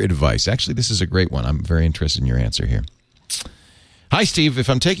career advice. Actually, this is a great one. I'm very interested in your answer here. Hi, Steve. If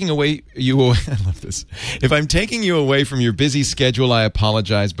I'm taking away I love this. If I'm taking you away from your busy schedule, I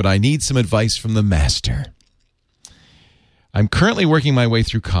apologize, but I need some advice from the master. I'm currently working my way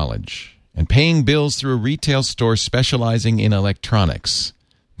through college and paying bills through a retail store specializing in electronics.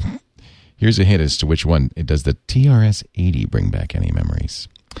 Here's a hint as to which one. Does the TRS-80 bring back any memories?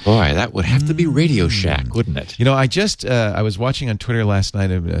 Boy, that would have to be Radio Shack, wouldn't it? You know, I just I was watching on Twitter last night.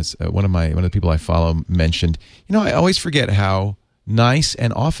 One of the people I follow mentioned. You know, I always forget how nice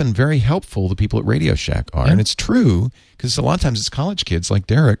and often very helpful the people at Radio Shack are, and it's true because a lot of times it's college kids like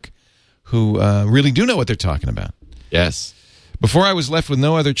Derek who really do know what they're talking about. Yes. Before I was left with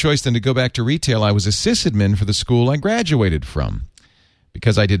no other choice than to go back to retail, I was a sysadmin for the school I graduated from.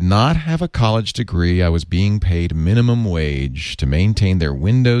 Because I did not have a college degree, I was being paid minimum wage to maintain their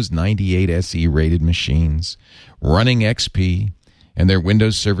Windows 98 SE rated machines, running XP, and their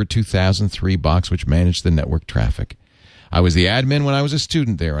Windows Server 2003 box, which managed the network traffic. I was the admin when I was a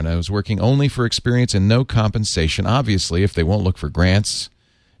student there, and I was working only for experience and no compensation. Obviously, if they won't look for grants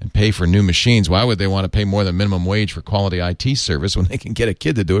and pay for new machines, why would they want to pay more than minimum wage for quality IT service when they can get a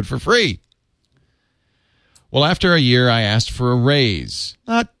kid to do it for free? Well, after a year, I asked for a raise.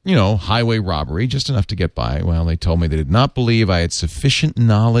 Not, highway robbery, just enough to get by. Well, they told me they did not believe I had sufficient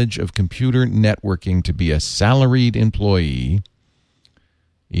knowledge of computer networking to be a salaried employee,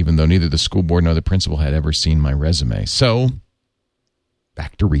 even though neither the school board nor the principal had ever seen my resume. So,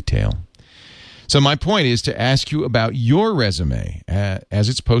 back to retail. So my point is to ask you about your resume. As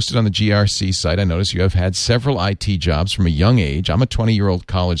it's posted on the GRC site, I notice you have had several IT jobs from a young age. I'm a 20-year-old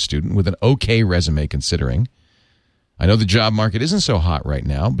college student with an okay resume considering. I know the job market isn't so hot right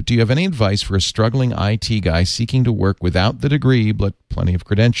now, but do you have any advice for a struggling IT guy seeking to work without the degree but plenty of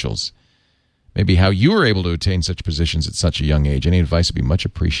credentials? Maybe how you were able to attain such positions at such a young age. Any advice would be much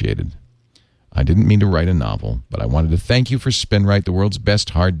appreciated. I didn't mean to write a novel, but I wanted to thank you for SpinRite, the world's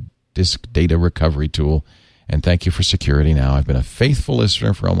best hard disk data recovery tool, and thank you for Security Now. I've been a faithful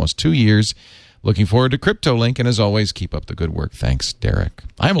listener for almost 2 years. Looking forward to CryptoLink, and as always, keep up the good work. Thanks, Derek.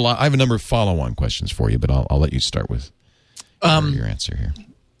 I have a number of follow-on questions for you, but I'll let you start with your answer here.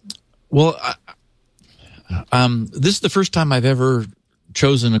 Well, this is the first time I've ever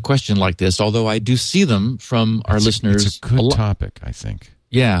chosen a question like this, although I do see them from our listeners. It's a good topic, I think.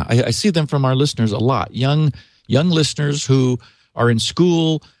 Yeah, I see them from our listeners a lot. Young listeners who are in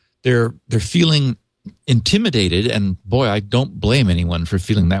school, they're feeling intimidated, and boy, I don't blame anyone for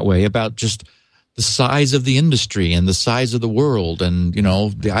feeling that way about just the size of the industry and the size of the world and,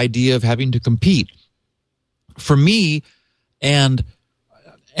 the idea of having to compete. For me, and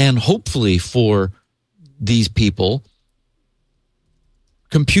hopefully for these people,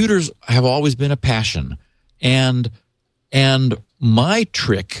 computers have always been a passion. And my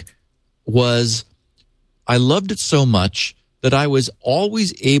trick was I loved it so much that I was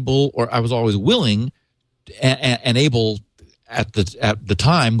always able, or I was always willing and able at the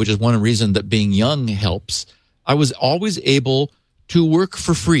time, which is one reason that being young helps. I was always able to work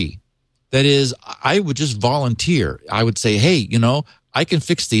for free. That is, I would just volunteer. I would say, hey, I can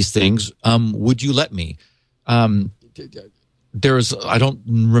fix these things. Would you let me? I don't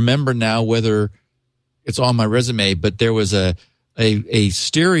remember now whether it's on my resume, but there was a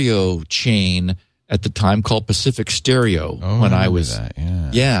stereo chain at the time called Pacific Stereo when I was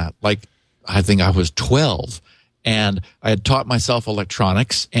that, like I think I was 12, and I had taught myself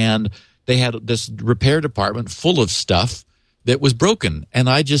electronics, and they had this repair department full of stuff that was broken, and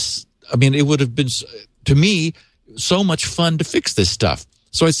it would have been to me so much fun to fix this stuff.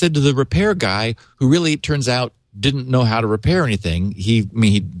 So I said to the repair guy, who really it turns out didn't know how to repair anything. He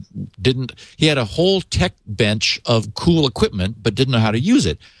had a whole tech bench of cool equipment, but didn't know how to use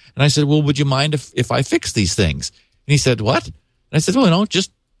it. And I said, well, would you mind if I fix these things? And he said, what? And I said, well,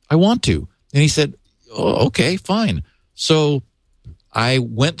 I want to. And he said, oh, okay, fine. So I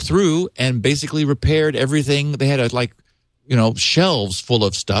went through and basically repaired everything. They had shelves full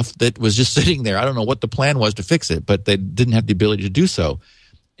of stuff that was just sitting there. I don't know what the plan was to fix it, but they didn't have the ability to do so.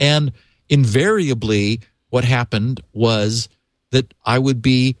 And invariably, what happened was that I would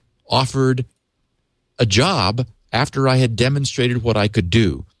be offered a job after I had demonstrated what I could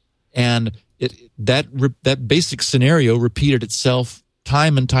do. And that basic scenario repeated itself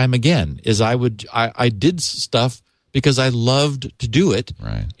time and time again. I did stuff because I loved to do it,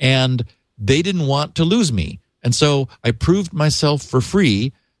 right, and they didn't want to lose me. And so I proved myself for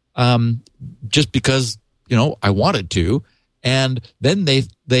free just because, I wanted to. And then they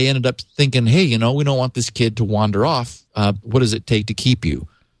ended up thinking, hey, we don't want this kid to wander off. What does it take to keep you?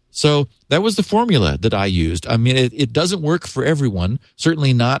 So that was the formula that I used. I mean, it doesn't work for everyone.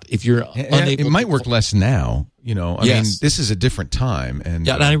 Certainly not if you're unable. It might work less now. I mean, this is a different time. And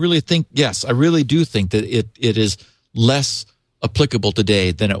I really do think that it is less applicable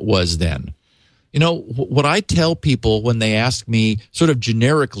today than it was then. What I tell people when they ask me sort of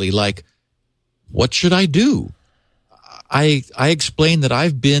generically, like, what should I do? I explain that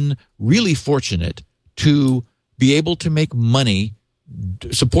I've been really fortunate to be able to make money,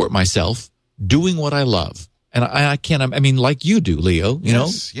 support myself, doing what I love. And I can't, I mean, like you do, Leo, you know?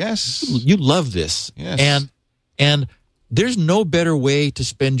 Yes. You love this. Yes. And there's no better way to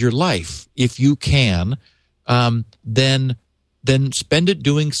spend your life, if you can, than spend it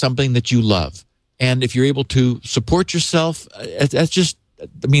doing something that you love. And if you're able to support yourself, that's just,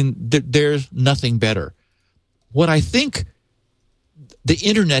 I mean, there's nothing better. What I think the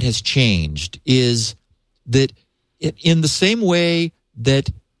internet has changed is that in the same way that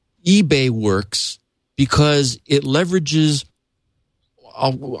eBay works, because it leverages,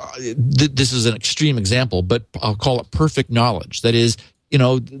 this is an extreme example, but I'll call it perfect knowledge. That is, you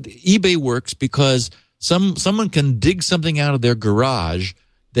know, eBay works because someone can dig something out of their garage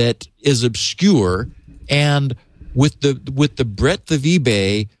that is obscure, and with the breadth of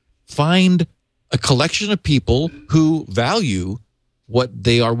eBay, find a collection of people who value what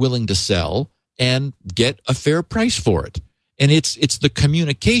they are willing to sell and get a fair price for it. And it's the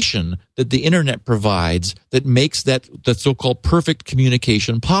communication that the internet provides that makes that so-called perfect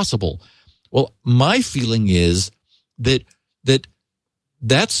communication possible. Well, my feeling is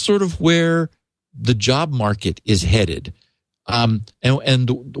that's sort of where the job market is headed. And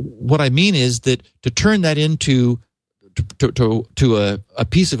what I mean is that to turn that into a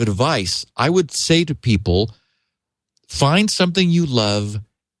piece of advice, I would say to people, find something you love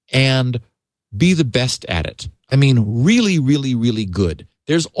and be the best at it. I mean, really, really, really good.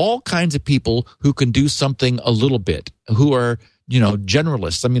 There's all kinds of people who can do something a little bit, who are, you know,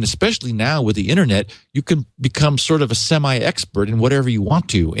 generalists. I mean, especially now with the internet, you can become sort of a semi-expert in whatever you want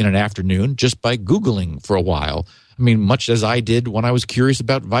to in an afternoon just by Googling for a while. I mean, much as I did when I was curious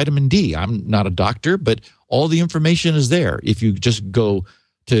about vitamin D. I'm not a doctor, but all the information is there if you just go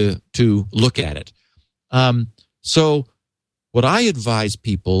to look at it. So what I advise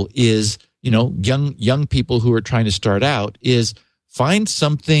people is, you know, young people who are trying to start out, is find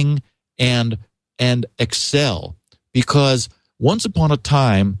something and excel. Because once upon a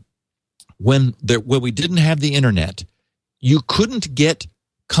time, when we didn't have the internet, you couldn't get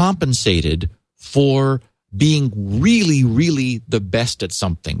compensated for being really, really the best at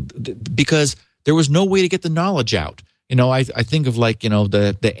something, because there was no way to get the knowledge out. You know, I think of, like, you know,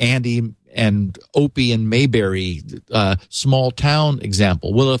 the Andy and Opie and Mayberry small town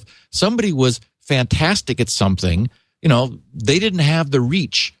example. Well, if somebody was fantastic at something, you know, they didn't have the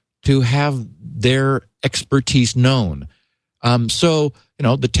reach to have their expertise known. So, you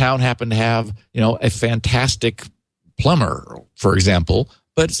know, the town happened to have, you know, a fantastic plumber, for example,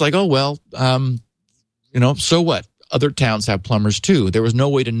 but it's like, oh, well, you know, so what? Other towns have plumbers too. There was no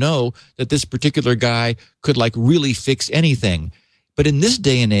way to know that this particular guy could, like, really fix anything. But in this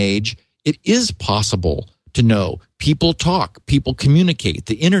day and age, it is possible to know. People talk, people communicate.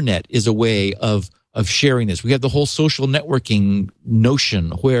 The internet is a way of sharing this. We have the whole social networking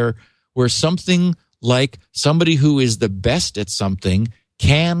notion where something like somebody who is the best at something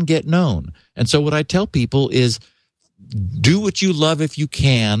can get known. And so what I tell people is, do what you love if you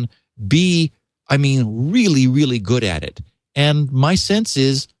can. Be, I mean, really, really good at it. And my sense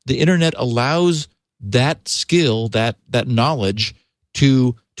is the internet allows that skill, that knowledge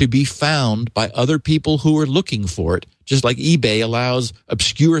to be found by other people who are looking for it, just like eBay allows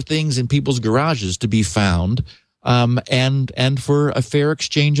obscure things in people's garages to be found, and for a fair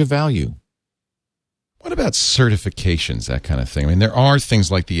exchange of value. What about certifications, that kind of thing? I mean, there are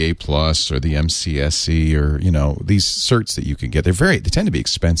things like the A+ or the MCSE, or, you know, these certs that you can get. They tend to be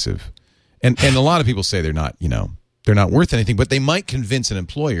expensive. And a lot of people say they're not, you know, they're not worth anything, but they might convince an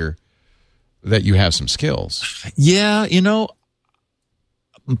employer that you have some skills. Yeah, you know,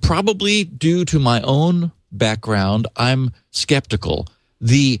 probably due to my own background, I'm skeptical.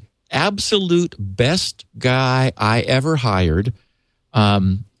 The absolute best guy I ever hired.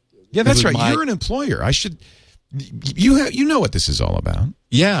 Yeah, that's right. You're an employer. You know what this is all about.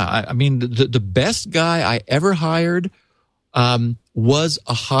 Yeah, I mean, the best guy I ever hired was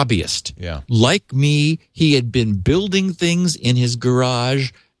a hobbyist. Yeah. Like me, he had been building things in his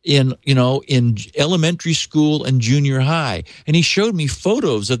garage in elementary school and junior high. And he showed me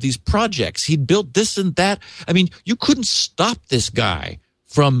photos of these projects. He'd built this and that. I mean, you couldn't stop this guy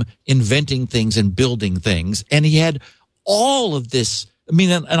from inventing things and building things. And he had all of this. I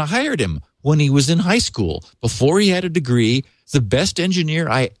mean, and I hired him when he was in high school, before he had a degree, the best engineer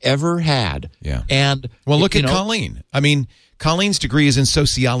I ever had. Yeah. And well, look at Colleen. I mean, Colleen's degree is in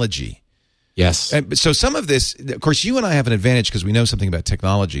sociology. Yes. So some of this, of course, you and I have an advantage because we know something about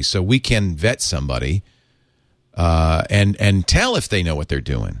technology, so we can vet somebody and tell if they know what they're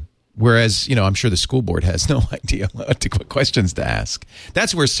doing. Whereas, I'm sure the school board has no idea what questions to ask.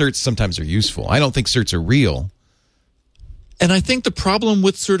 That's where certs sometimes are useful. I don't think certs are real. And I think the problem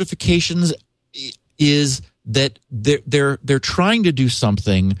with certifications is that they're trying to do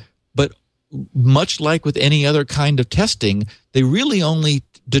something, but much like with any other kind of testing, they really only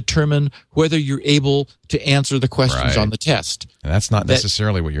determine whether you're able to answer the questions on the test. And that's not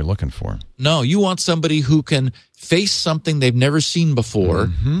necessarily what you're looking for. No, you want somebody who can face something they've never seen before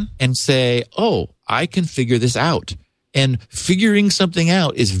and say, oh, I can figure this out. And figuring something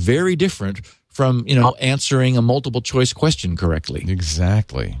out is very different from, answering a multiple choice question correctly.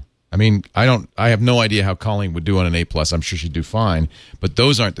 Exactly. I mean, I have no idea how Colleen would do on an A+. I'm sure she'd do fine, but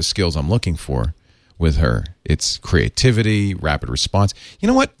those aren't the skills I'm looking for with her. It's creativity, rapid response. You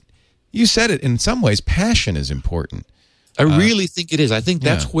know what? You said it. In some ways, passion is important. I really think it is. I think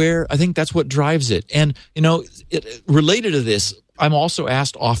that's what drives it. And, related to this, I'm also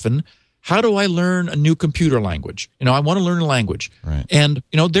asked often, how do I learn a new computer language? I want to learn a language. Right. And,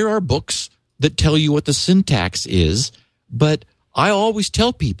 there are books that tell you what the syntax is, but I always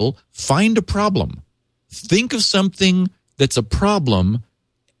tell people, find a problem. Think of something that's a problem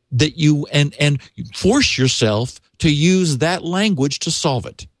that you and force yourself to use that language to solve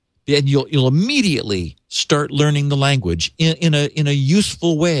it. And you'll immediately start learning the language in a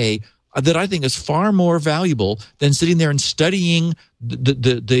useful way that I think is far more valuable than sitting there and studying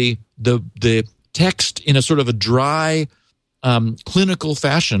the text in a sort of a dry clinical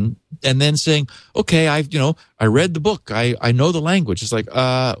fashion, and then saying, okay, I read the book, I know the language. It's like,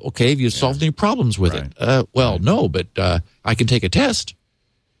 okay, have you solved any problems with it? No, but I can take a test.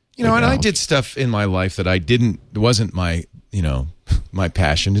 And I did stuff in my life that it wasn't my, my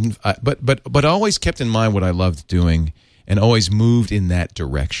passion, but always kept in mind what I loved doing and always moved in that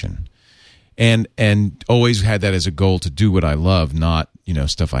direction. And always had that as a goal to do what I love, not,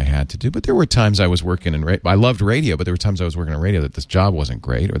 stuff I had to do. But there were times I was working I loved radio, but there were times I was working in radio that this job wasn't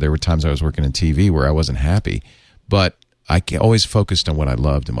great, or there were times I was working in TV where I wasn't happy. But I always focused on what I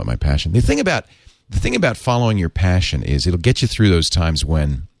loved and what my passion. The thing about following your passion is it'll get you through those times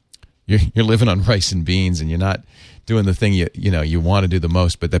when you're living on rice and beans and you're not doing the thing you want to do the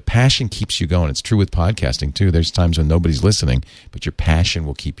most, but the passion keeps you going. It's true with podcasting too. There's times when nobody's listening, but your passion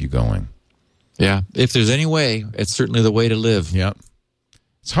will keep you going. Yeah, if there's any way, it's certainly the way to live. Yeah,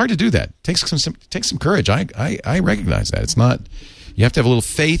 it's hard to do that. It takes some courage. I recognize that. It's not. You have to have a little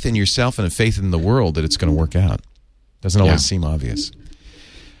faith in yourself and a faith in the world that it's going to work out. Doesn't always seem obvious.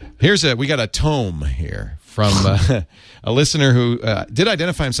 We got a tome here from a listener who did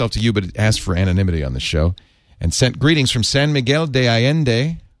identify himself to you, but asked for anonymity on the show, and sent greetings from San Miguel de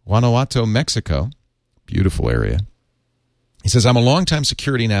Allende, Guanajuato, Mexico. Beautiful area. He says, I'm a longtime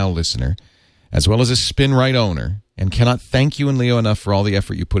Security Now listener, as well as a SpinRite owner, and cannot thank you and Leo enough for all the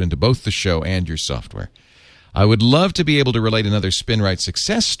effort you put into both the show and your software. I would love to be able to relate another SpinRite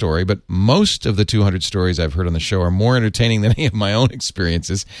success story, but most of the 200 stories I've heard on the show are more entertaining than any of my own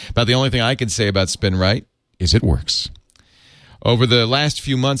experiences. About the only thing I can say about SpinRite is it works. Over the last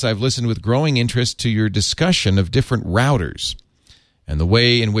few months, I've listened with growing interest to your discussion of different routers and the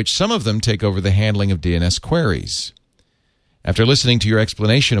way in which some of them take over the handling of DNS queries. After listening to your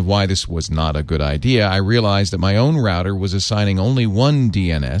explanation of why this was not a good idea, I realized that my own router was assigning only one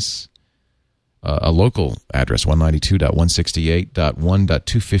DNS, a local address,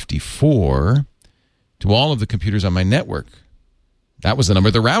 192.168.1.254, to all of the computers on my network. That was the number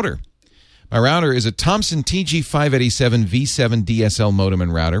of the router. My router is a Thomson TG587 V7 DSL modem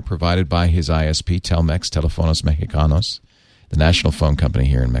and router provided by his ISP, Telmex Telefonos Mexicanos, the national phone company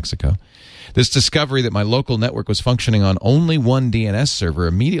here in Mexico. This discovery that my local network was functioning on only one DNS server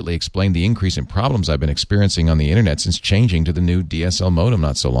immediately explained the increase in problems I've been experiencing on the internet since changing to the new DSL modem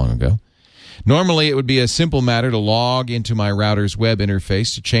not so long ago. Normally, it would be a simple matter to log into my router's web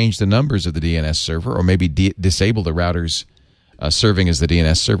interface to change the numbers of the DNS server, or maybe disable the router's serving as the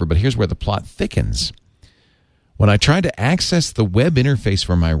DNS server. But here's where the plot thickens. When I tried to access the web interface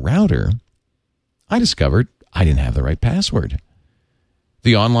for my router, I discovered I didn't have the right password.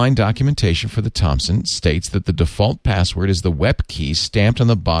 The online documentation for the Thomson states that the default password is the web key stamped on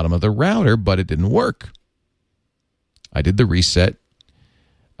the bottom of the router, but it didn't work. I did the reset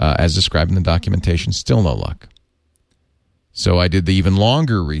as described in the documentation, still no luck. So I did the even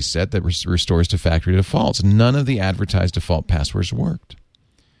longer reset that restores to factory defaults. None of the advertised default passwords worked.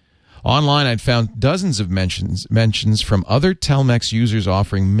 Online, I'd found dozens of mentions from other Telmex users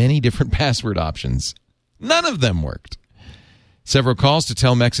offering many different password options. None of them worked. Several calls to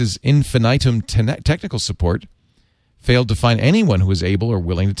Telmex's infinitum technical support failed to find anyone who was able or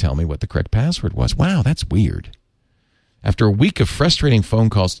willing to tell me what the correct password was. Wow, that's weird. After a week of frustrating phone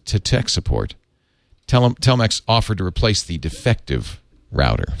calls to tech support, Telmex offered to replace the defective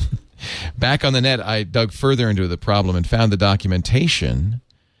router. Back on the net, I dug further into the problem and found the documentation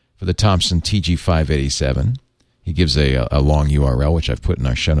for the Thomson TG587. He gives a long URL, which I've put in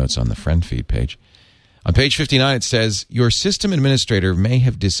our show notes on the friend feed page. On page 59, it says, your system administrator may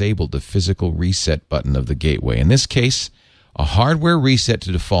have disabled the physical reset button of the gateway. In this case, a hardware reset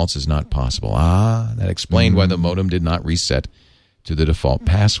to defaults is not possible. That explained why the modem did not reset to the default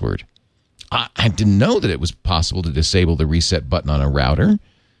password. I didn't know that it was possible to disable the reset button on a router.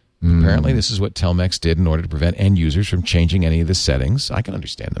 Apparently, this is what Telmex did in order to prevent end users from changing any of the settings. I can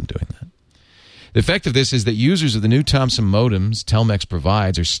understand them doing that. The effect of this is that users of the new Thomson modems Telmex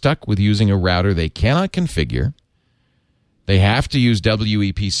provides are stuck with using a router they cannot configure. They have to use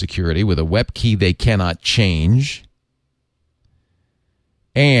WEP security with a WEP key they cannot change.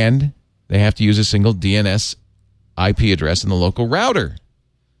 And they have to use a single DNS IP address in the local router.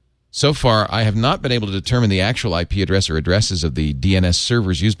 So far, I have not been able to determine the actual IP address or addresses of the DNS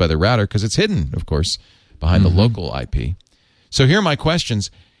servers used by the router because it's hidden, of course, behind the local IP. So here are my questions.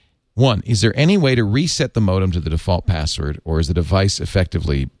 1, is there any way to reset the modem to the default password, or is the device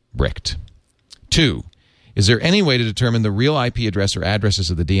effectively bricked? 2, is there any way to determine the real IP address or addresses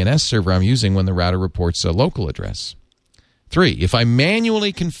of the DNS server I'm using when the router reports a local address? 3, if I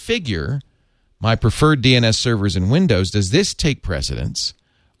manually configure my preferred DNS servers in Windows, does this take precedence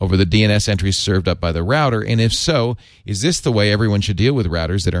over the DNS entries served up by the router? And if so, is this the way everyone should deal with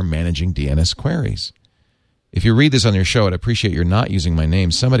routers that are managing DNS queries? If you read this on your show, I'd appreciate your not using my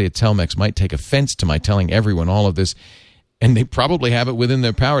name. Somebody at Telmex might take offense to my telling everyone all of this, and they probably have it within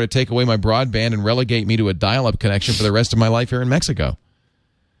their power to take away my broadband and relegate me to a dial-up connection for the rest of my life here in Mexico.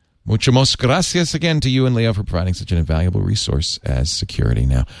 Muchas gracias again to you and Leo for providing such an invaluable resource as Security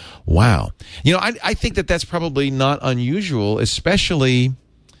Now. Wow. You know, I think that that's probably not unusual, especially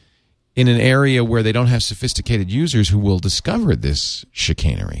in an area where they don't have sophisticated users who will discover this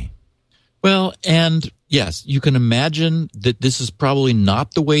chicanery. Well, and yes, you can imagine that this is probably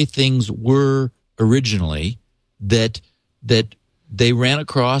not the way things were originally, that they ran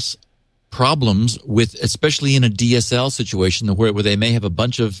across problems with, especially in a DSL situation where they may have a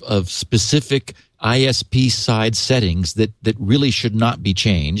bunch of specific ISP side settings that really should not be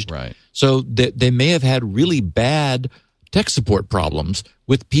changed. Right. So they may have had really bad tech support problems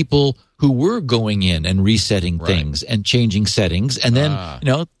with people who were going in and resetting things and changing settings, and then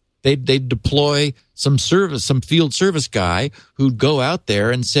they'd deploy some field service guy who'd go out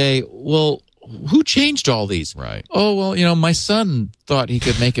there and say, well, who changed all these? Right. Oh, well, my son thought he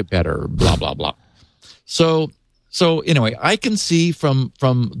could make it better, blah, blah, blah. So anyway, I can see from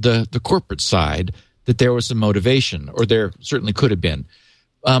the corporate side that there was some motivation, or there certainly could have been.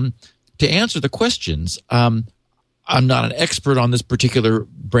 To answer the questions, I'm not an expert on this particular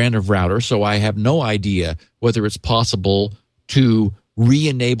brand of router, so I have no idea whether it's possible to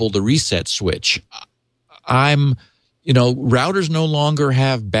re-enable the reset switch. Routers no longer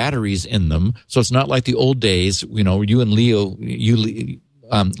have batteries in them, so it's not like the old days. You and Leo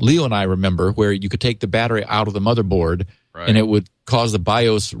and I remember where you could take the battery out of the motherboard, and it would cause the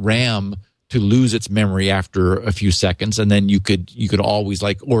BIOS RAM to lose its memory after a few seconds, and then you could always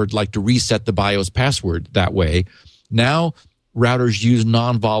to reset the BIOS password that way. Now routers use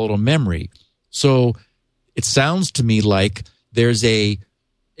non-volatile memory, so it sounds to me like there's a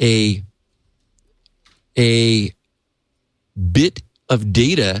bit of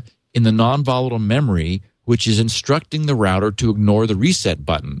data in the non-volatile memory which is instructing the router to ignore the reset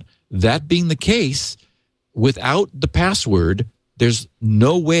button. That being the case, without the password, there's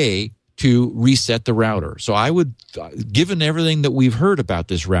no way to reset the router. So I would, given everything that we've heard about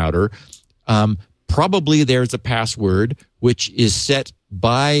this router, probably there's a password which is set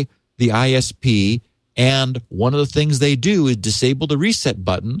by the ISP, and one of the things they do is disable the reset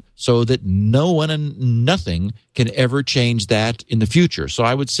button so that no one and nothing can ever change that in the future. So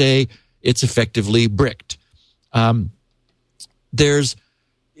I would say it's effectively bricked.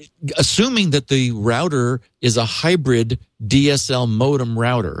 Assuming that the router is a hybrid DSL modem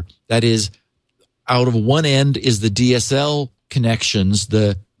router, that is, out of one end is the DSL connections,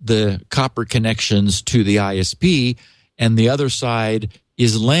 the copper connections to the ISP, and the other side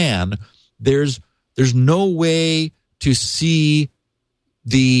is LAN. There's no way to see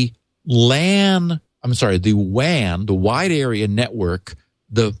the WAN, the wide area network,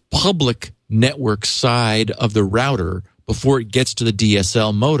 the public network side of the router before it gets to the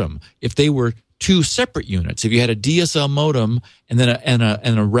DSL modem. If they were two separate units, if you had a DSL modem and then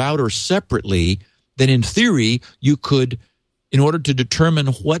a router separately, then in theory you could, in order to determine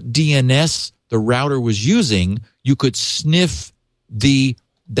what DNS the router was using, you could sniff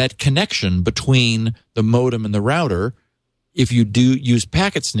that connection between the modem and the router if you do use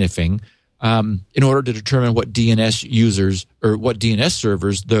packet sniffing in order to determine what DNS users or what DNS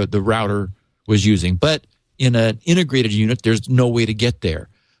servers the router was using. But in an integrated unit, there's no way to get there.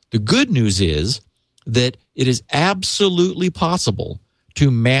 The good news is that it is absolutely possible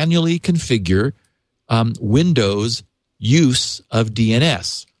to manually configure Windows use of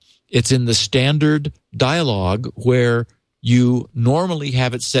DNS. It's in the standard dialog where you normally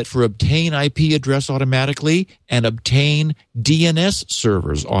have it set for obtain IP address automatically and obtain DNS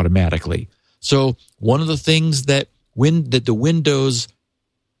servers automatically. So one of the things that the Windows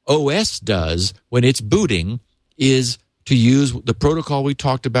OS does when it's booting is to use the protocol we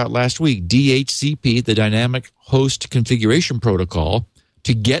talked about last week, DHCP, the Dynamic Host Configuration Protocol,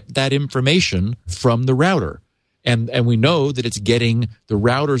 to get that information from the router. And we know that it's getting the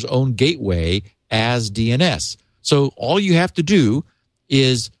router's own gateway as DNS. So all you have to do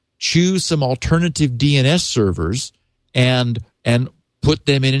is choose some alternative DNS servers and put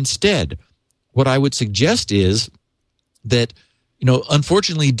them in instead. What I would suggest is that,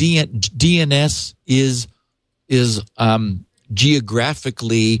 unfortunately, DNS is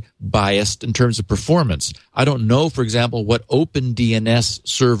geographically biased in terms of performance. I don't know, for example, what OpenDNS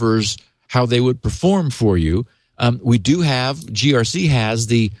servers, how they would perform for you. We do have, GRC has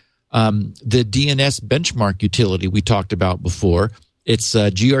the DNS benchmark utility we talked about before. It's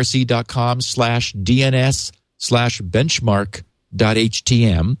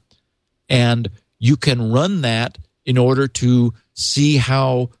grc.com/dns/benchmark.htm. And you can run that in order to see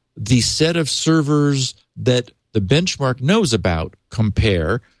how the set of servers that the benchmark knows about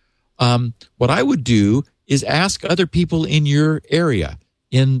compare. What I would do is ask other people in your area,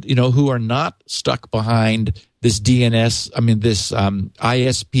 who are not stuck behind this this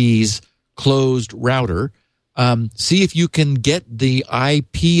ISP's closed router. See if you can get the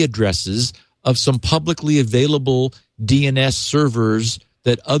IP addresses of some publicly available DNS servers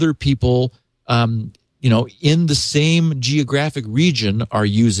that other people, in the same geographic region are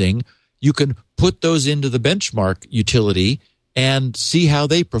using. You can put those into the benchmark utility and see how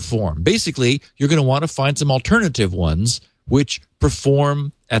they perform. Basically, you're going to want to find some alternative ones which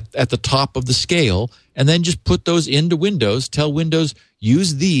perform at the top of the scale, and then just put those into Windows. Tell Windows,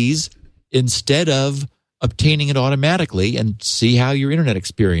 use these instead of obtaining it automatically, and see how your internet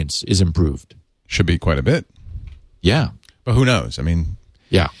experience is improved. Should be quite a bit. Yeah. But who knows?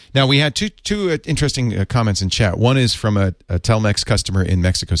 Yeah. Now, we had two interesting comments in chat. One is from a Telmex customer in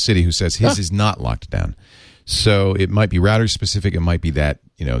Mexico City who says his is not locked down. So it might be router specific. It might be that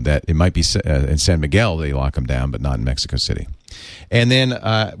it might be in San Miguel they lock them down, but not in Mexico City. And then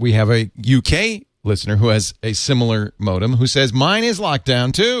we have a UK listener who has a similar modem who says mine is locked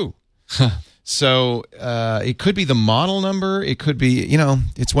down too. So it could be the model number. It could be,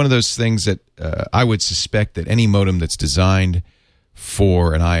 it's one of those things that I would suspect that any modem that's designed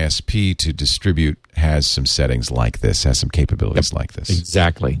for an ISP to distribute has some settings like this, has some capabilities like this.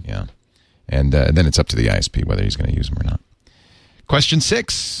 Exactly. Yeah. And then it's up to the ISP whether he's going to use them or not. Question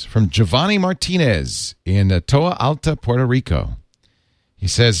 6 from Giovanni Martinez in Toa Alta, Puerto Rico. He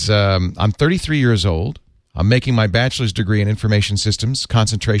says, I'm 33 years old. I'm making my bachelor's degree in information systems,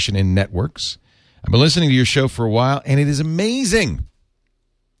 concentration in networks. I've been listening to your show for a while, and it is amazing.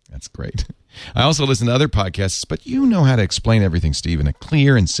 That's great. I also listen to other podcasts, but you know how to explain everything, Steve, in a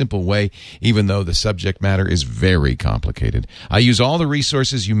clear and simple way, even though the subject matter is very complicated. I use all the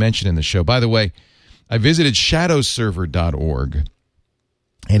resources you mentioned in the show. By the way, I visited shadowserver.org,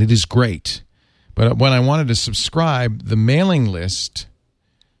 and it is great. But when I wanted to subscribe the mailing list,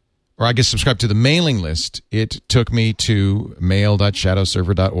 subscribe to the mailing list, it took me to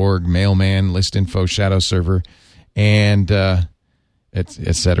mail.shadowserver.org, mailman, list info, shadow server, and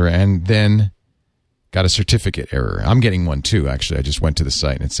etc. And then got a certificate error. I'm getting one too, actually. I just went to the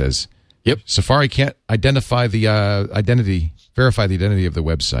site and it says, "Yep, Safari can't verify the identity of the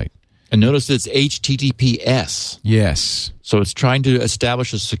website." And notice it's HTTPS. Yes. So it's trying to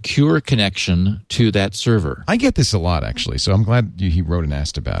establish a secure connection to that server. I get this a lot, actually, so I'm glad he wrote and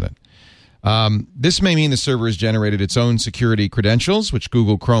asked about it. This may mean the server has generated its own security credentials, which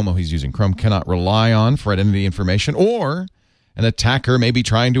Google Chrome, he's using Chrome, cannot rely on for identity information, or an attacker may be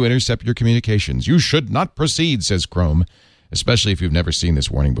trying to intercept your communications. You should not proceed, says Chrome, especially if you've never seen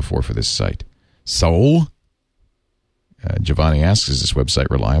this warning before for this site. So, Giovanni asks, is this website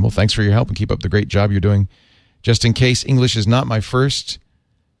reliable? Thanks for your help and keep up the great job you're doing. Just in case English is not my first,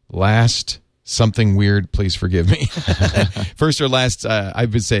 last, something weird, please forgive me. First or last, I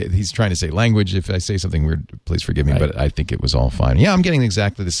would say he's trying to say language. If I say something weird, please forgive me. Right. But I think it was all fine. Yeah, I'm getting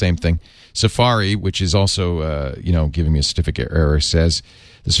exactly the same thing. Safari, which is also giving me a certificate error, says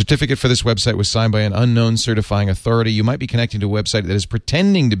the certificate for this website was signed by an unknown certifying authority. You might be connecting to a website that is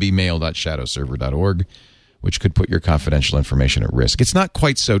pretending to be mail.shadowserver.org, which could put your confidential information at risk. It's not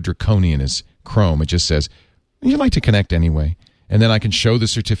quite so draconian as Chrome. It just says, you'd like to connect anyway. And then I can show the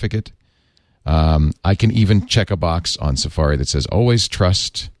certificate. I can even check a box on Safari that says, always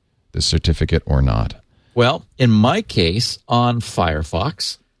trust the certificate or not. Well, in my case, on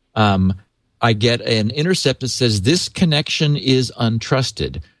Firefox, I get an intercept that says, this connection is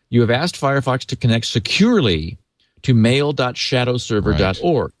untrusted. You have asked Firefox to connect securely to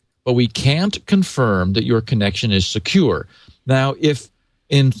mail.shadowserver.org. Right. But we can't confirm that your connection is secure. Now, if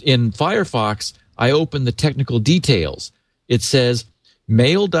in Firefox I open the technical details, it says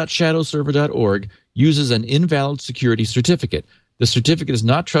mail.shadowserver.org uses an invalid security certificate. The certificate is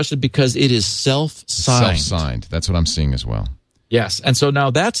not trusted because it is self-signed. Self-signed. That's what I'm seeing as well. Yes, and so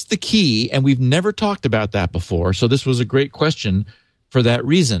now that's the key, and we've never talked about that before, so this was a great question for that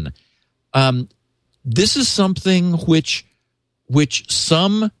reason. This is something which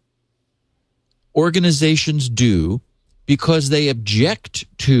some organizations do because they object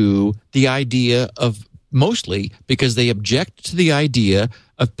to the idea of, mostly because they object to the idea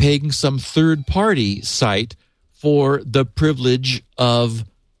of paying some third-party site for the privilege of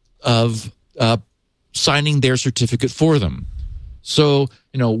signing their certificate for them. So,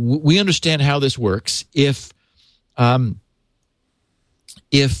 we understand how this works. If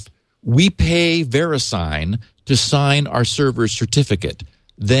we pay VeriSign to sign our server's certificate,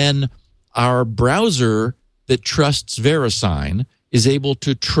 then our browser that trusts VeriSign is able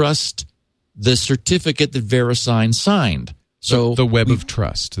to trust the certificate that VeriSign signed. So the web of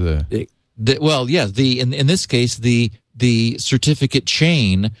trust. In this case, the certificate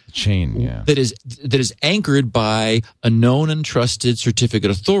chain, yeah, that is anchored by a known and trusted certificate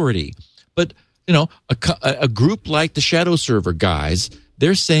authority. But a group like the Shadow Server guys,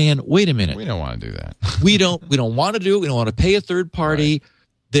 they're saying, wait a minute, we don't want to do that. we don't want to do it. We don't want to pay a third party.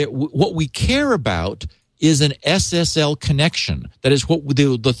 Right. What we care about is an SSL connection. That is what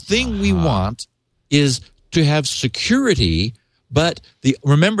the thing we want is to have security. But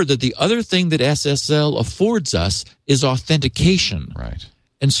remember that the other thing that SSL affords us is authentication. Right.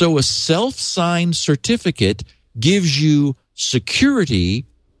 And so a self-signed certificate gives you security,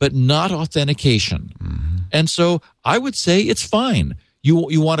 but not authentication. Mm-hmm. And so I would say it's fine.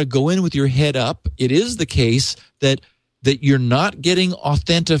 You want to go in with your head up. It is the case that you're not getting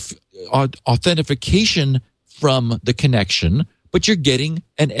authentication from the connection, but you're getting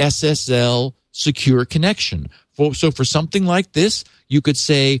an SSL secure connection. So for something like this, you could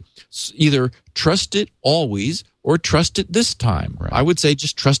say either trust it always or trust it this time. Right. I would say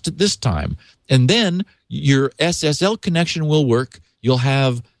just trust it this time. And then your SSL connection will work. You'll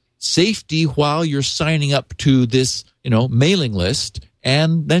have safety while you're signing up to this, mailing list,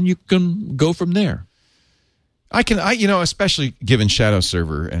 and then you can go from there. Especially given Shadow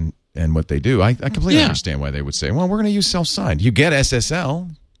Server and what they do, I completely understand why they would say, well, we're going to use self-signed. You get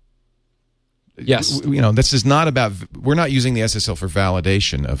SSL. Yes. This is not about, we're not using the SSL for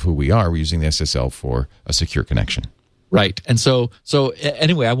validation of who we are. We're using the SSL for a secure connection. Right. And so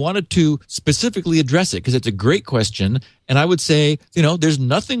anyway, I wanted to specifically address it because it's a great question. And I would say, there's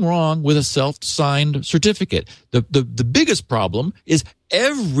nothing wrong with a self-signed certificate. The biggest problem is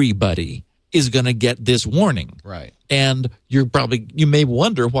everybody is going to get this warning. Right. And you may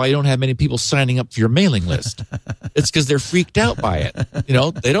wonder why you don't have many people signing up for your mailing list. It's because they're freaked out by it.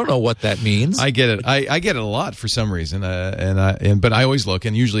 They don't know what that means. I get it. I get it a lot for some reason. But I always look,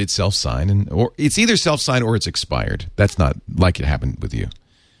 and usually it's self-signed, or it's either self-signed or it's expired. That's not like it happened with you.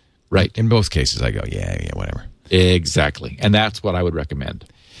 Right. In both cases, I go, yeah, whatever. Exactly. And that's what I would recommend.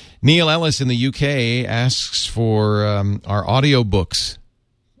 Neil Ellis in the UK asks for our audiobooks.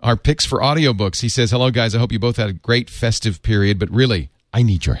 Our picks for audiobooks. He says, hello, guys. I hope you both had a great festive period, but really, I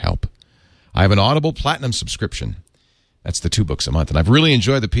need your help. I have an Audible Platinum subscription. That's the 2 books a month. And I've really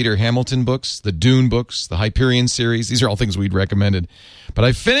enjoyed the Peter Hamilton books, the Dune books, the Hyperion series. These are all things we'd recommended. But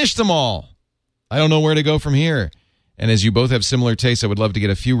I finished them all. I don't know where to go from here. And as you both have similar tastes, I would love to get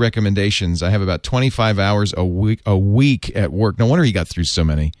a few recommendations. I have about 25 hours a week at work. No wonder he got through so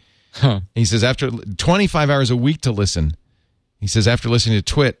many. Huh. He says, after 25 hours a week to listen. He says, after listening to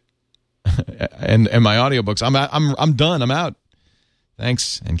Twit and my audiobooks, I'm done. I'm out.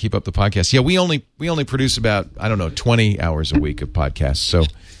 Thanks, and keep up the podcast. Yeah, we only produce about, 20 hours a week of podcasts. So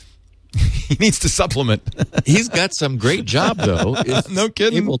He needs to supplement. He's got some great job, though. No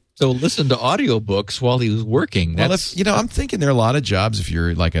kidding. Able to listen to audiobooks while he was working. Well, I'm thinking there are a lot of jobs, if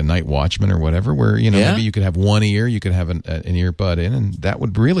you're like a night watchman or whatever, where, maybe you could have one ear, you could have an earbud in, and that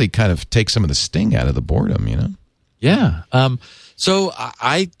would really kind of take some of the sting out of the boredom, Yeah. So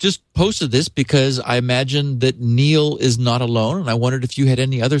I just posted this because I imagine that Neil is not alone, and I wondered if you had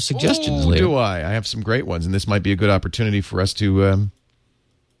any other suggestions. Oh, do I? I have some great ones, and this might be a good opportunity for us to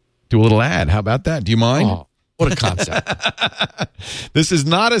do a little ad. How about that? Do you mind? Oh, what a concept. This is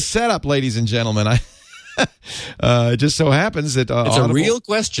not a setup, ladies and gentlemen. It just so happens that it's Audible, a real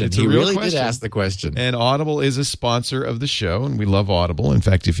question. He really did ask the question. And Audible is a sponsor of the show, and we love Audible. In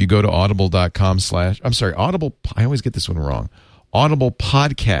fact, if you go to audible.com/Audible, I always get this one wrong.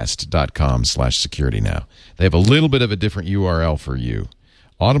 audiblepodcast.com/security now. They have a little bit of a different URL for you.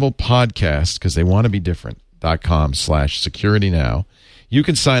 Audible Podcast, because they want to be different, .com/security now. You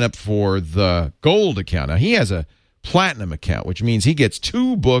can sign up for the gold account. Now, he has a platinum account, which means he gets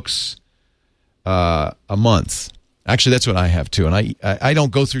 2 books a month. Actually, that's what I have too. And I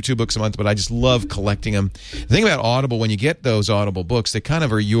don't go through 2 books a month, but I just love collecting them. The thing about Audible, when you get those Audible books, they kind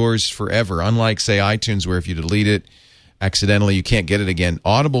of are yours forever. Unlike, say, iTunes, where if you delete it accidentally, you can't get it again.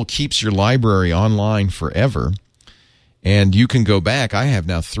 Audible keeps your library online forever, and you can go back. I have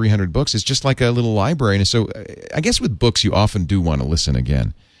now 300 books. It's just like a little library. And so I guess with books, you often do want to listen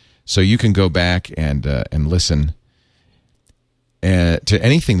again. So you can go back and listen to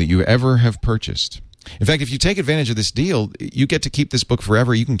anything that you ever have purchased. In fact, if you take advantage of this deal, you get to keep this book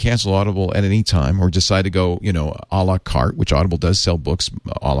forever. You can cancel Audible at any time or decide to go, a la carte, which Audible does sell books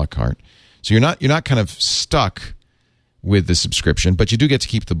a la carte. So you're not kind of stuck with the subscription, but you do get to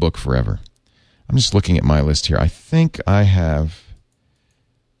keep the book forever. I'm just looking at my list here. I think I have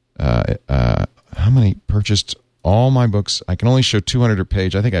how many purchased all my books. I can only show 200 a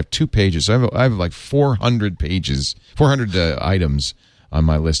page. I think I have 2 pages. So I have like 400 pages, 400 items on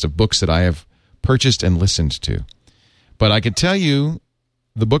my list of books that I have purchased and listened to. But I can tell you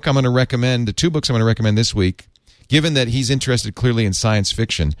the book I'm going to recommend, the 2 books I'm going to recommend this week, given that he's interested clearly in science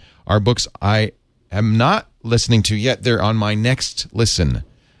fiction, are books I am not listening to yet. They're on my next listen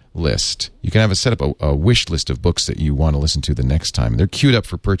list. You can set up a wish list of books that you want to listen to the next time. They're queued up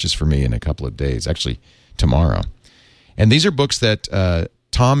for purchase for me in a couple of days, actually tomorrow. And these are books that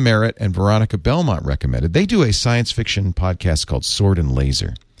Tom Merritt and Veronica Belmont recommended. They do a science fiction podcast called Sword and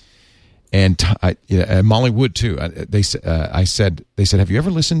Laser. And Molly Wood, too. They said, have you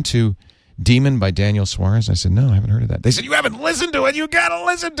ever listened to Demon by Daniel Suarez? I said, no, I haven't heard of that. They said, you haven't listened to it. You got to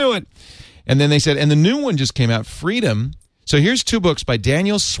listen to it. And then they said, and the new one just came out, Freedom. So here's 2 books by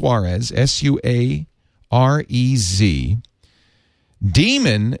Daniel Suarez, Suarez.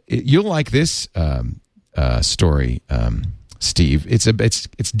 Demon, you'll like this story, Steve.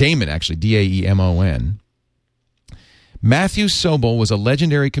 It's Damon, actually, Daemon. Matthew Sobel was a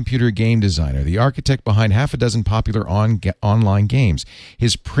legendary computer game designer, the architect behind half a dozen popular online games.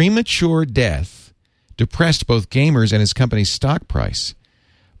 His premature death depressed both gamers and his company's stock price.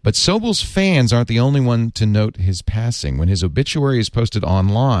 But Sobel's fans aren't the only one to note his passing. When his obituary is posted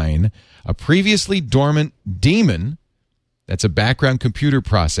online, a previously dormant daemon, that's a background computer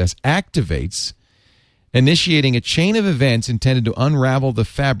process, activates, initiating a chain of events intended to unravel the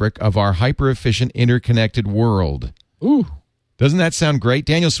fabric of our hyper-efficient, interconnected world. Ooh. Doesn't that sound great?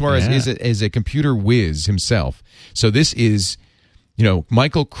 Daniel Suarez is a computer whiz himself. So this is,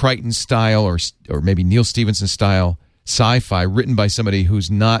 Michael Crichton style or maybe Neil Stephenson style sci-fi written by somebody who's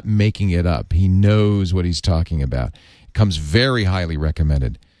not making it up. He knows what he's talking about. It comes very highly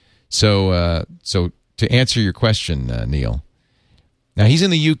recommended. So to answer your question, Neil, now he's in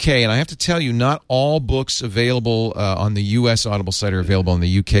the UK, and I have to tell you, not all books available on the US Audible site are available on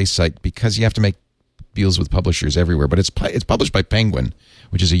the UK site because you have to make deals with publishers everywhere. But it's published by Penguin,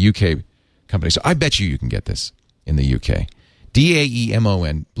 which is a UK company. So I bet you can get this in the UK.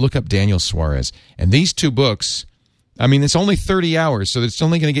 Daemon. Look up Daniel Suarez. And these 2 books, I mean, it's only 30 hours, so it's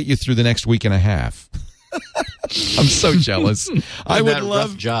only going to get you through the next week and a half. I'm so jealous. I would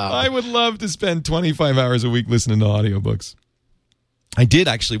love to spend 25 hours a week listening to audiobooks. I did,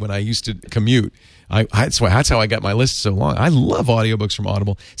 actually, when I used to commute. That's how I got my list so long. I love audiobooks from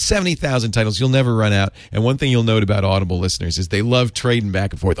Audible. 70,000 titles. You'll never run out. And one thing you'll note about Audible listeners is they love trading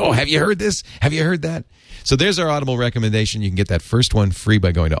back and forth. Oh, have you heard this? Have you heard that? So there's our Audible recommendation. You can get that first one free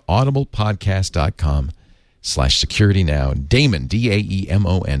by going to audiblepodcast.com/security now. Damon,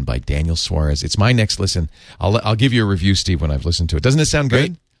 Daemon by Daniel Suarez. It's my next listen. I'll give you a review, Steve, when I've listened to it. Doesn't it sound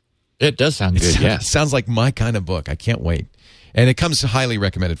good? It does sound good, yeah. It sounds like my kind of book. I can't wait. And it comes highly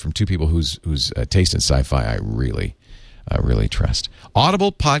recommended from 2 people whose taste in sci-fi I really really trust.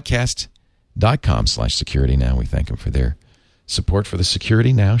 audiblepodcast.com/Security Now. We thank them for their support for the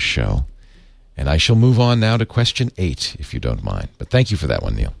Security Now show. And I shall move on now to question 8, if you don't mind. But thank you for that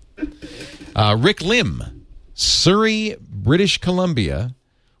one, Neil. Rick Lim, Surrey, British Columbia,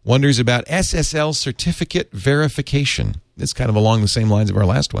 wonders about SSL certificate verification. It's kind of along the same lines of our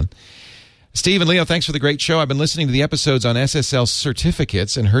last one. Steve and Leo, thanks for the great show. I've been listening to the episodes on SSL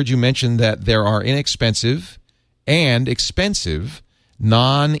certificates and heard you mention that there are inexpensive and expensive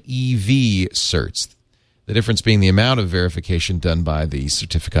non-EV certs. The difference being the amount of verification done by the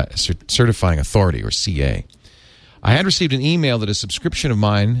certifying authority, or CA. I had received an email that a subscription of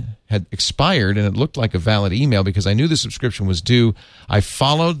mine had expired, and it looked like a valid email because I knew the subscription was due. I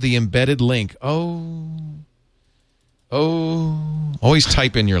followed the embedded link. Always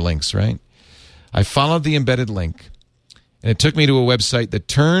type in your links, right? I followed the embedded link, and it took me to a website that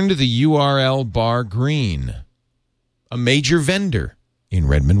turned the URL bar green. A major vendor in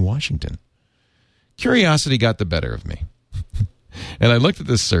Redmond, Washington. Curiosity got the better of me. And I looked at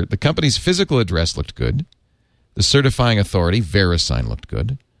this cert. The company's physical address looked good. The certifying authority, VeriSign, looked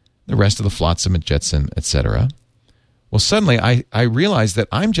good. The rest of the Flotsam and Jetsam, etc. Well, suddenly I realized that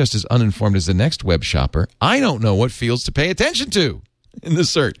I'm just as uninformed as the next web shopper. I don't know what fields to pay attention to in the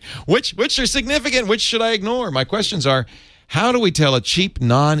cert. Which are significant? Which should I ignore? My questions are, how do we tell a cheap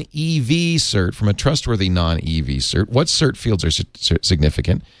non-EV cert from a trustworthy non-EV cert? What cert fields are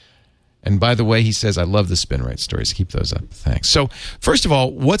significant? And by the way, he says, I love the spin rate stories. Keep those up. Thanks. So, first of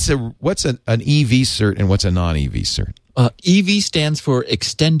all, what's an EV cert and what's a non-EV cert? EV stands for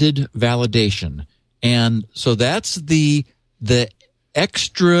extended validation. And so that's the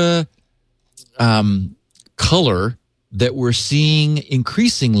extra color that we're seeing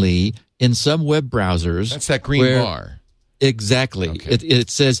increasingly in some web browsers. That's that green bar. Exactly. Okay. It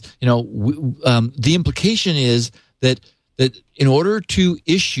says, the implication is that in order to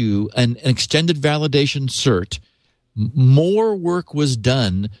issue an extended validation cert, more work was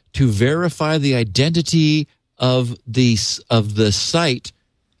done to verify the identity of the site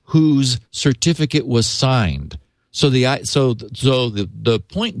whose certificate was signed. So the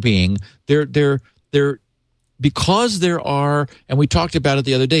point being, there because there are, and we talked about it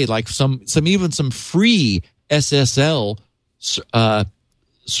the other day, like some free SSL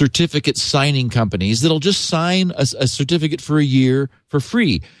certificate signing companies that'll just sign a certificate for a year for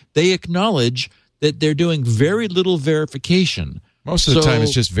free. They acknowledge that they're doing very little verification. Most of the time,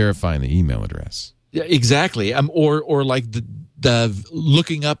 it's just verifying the email address. Yeah, exactly. Or like the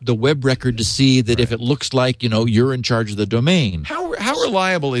looking up the web record to see that if it looks like you're in charge of the domain. How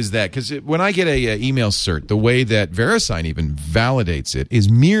reliable is that? Because when I get a email cert, the way that VeriSign even validates it is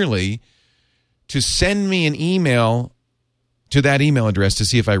merely to send me an email to that email address to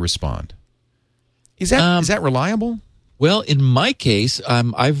see if I respond. Is that reliable? Well, in my case, I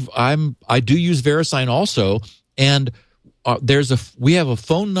do use VeriSign also, and we have a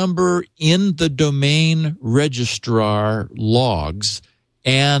phone number in the domain registrar logs,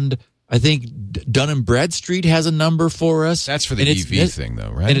 and I think Dun & Bradstreet has a number for us. That's for the EV thing,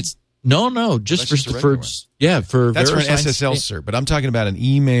 though, right? And it's just for that's for that's VeriSign. For an SSL cert, but I'm talking about an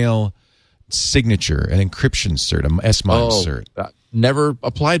email signature, an encryption cert, an S-MIME cert. Never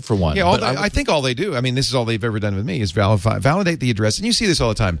applied for one. Yeah, I think all they do, this is all they've ever done with me, is validate the address. And you see this all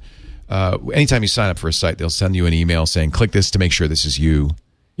the time. Anytime you sign up for a site, they'll send you an email saying, click this to make sure this is you.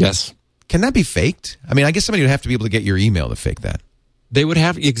 Yes. Can that be faked? I guess somebody would have to be able to get your email to fake that. They would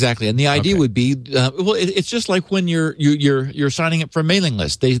have, exactly, and the idea would be, it's just like when you're signing up for a mailing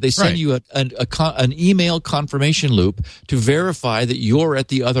list. They send you an email confirmation loop to verify that you're at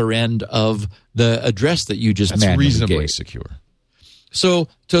the other end of the address that you just manually gave. That's reasonably secure. So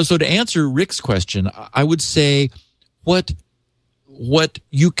to answer Rick's question, I would say what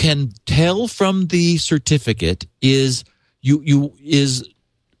you can tell from the certificate is who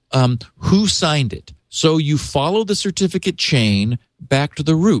signed it. So you follow the certificate chain back to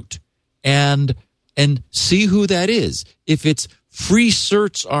the root and see who that is. If it's free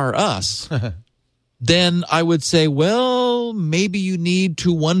certs are us, then I would say, well, maybe you need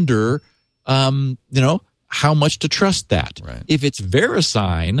to wonder, how much to trust that. Right. If it's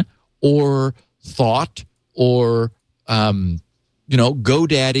VeriSign or Thought or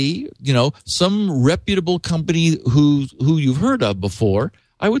GoDaddy, some reputable company who you've heard of before,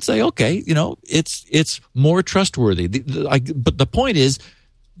 I would say, okay, it's more trustworthy. But the point is,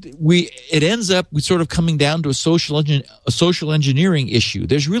 it ends up sort of coming down to a social engineering issue.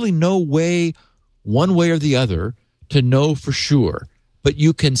 There's really no way, one way or the other, to know for sure. But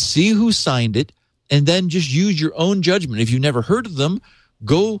you can see who signed it, and then just use your own judgment. If you've never heard of them,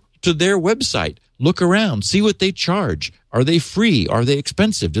 go to their website. Look around, see what they charge. Are they free? Are they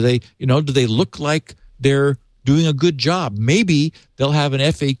expensive? Do they look like they're doing a good job? Maybe they'll have an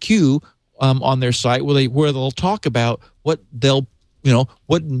FAQ on their site where they'll talk about what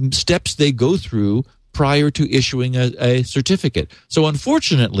steps they go through prior to issuing a certificate. So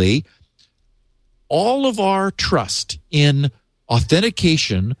unfortunately, all of our trust in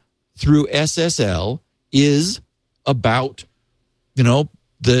authentication through SSL is about,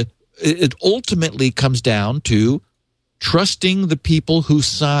 it ultimately comes down to trusting the people who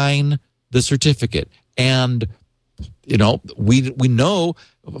sign the certificate. And, we know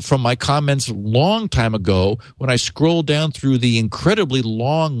from my comments a long time ago, when I scrolled down through the incredibly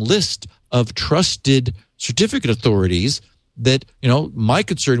long list of trusted certificate authorities, that, my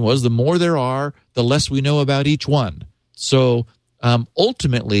concern was the more there are, the less we know about each one. So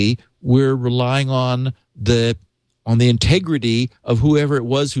ultimately, we're relying on the integrity of whoever it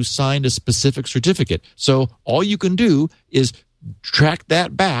was who signed a specific certificate. So all you can do is track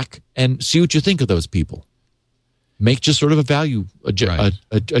that back and see what you think of those people. Make just sort of a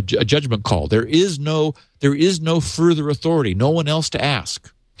judgment call. There is no further authority, no one else to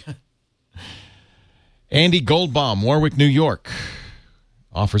ask. Andy Goldbaum, Warwick, New York,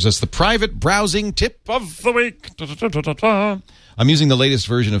 offers us the private browsing tip of the week. I'm using the latest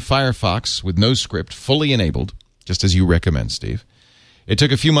version of Firefox with NoScript fully enabled, just as you recommend, Steve. It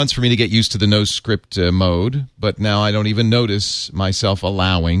took a few months for me to get used to the NoScript mode, but now I don't even notice myself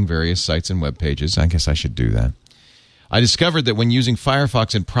allowing various sites and web pages. I guess I should do that. I discovered that when using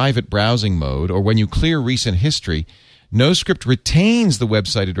Firefox in private browsing mode, or when you clear recent history, NoScript retains the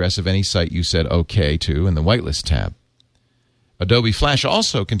website address of any site you said OK to in the whitelist tab. Adobe Flash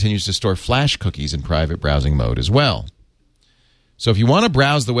also continues to store Flash cookies in private browsing mode as well. So if you want to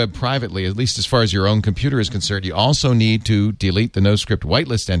browse the web privately, at least as far as your own computer is concerned, you also need to delete the NoScript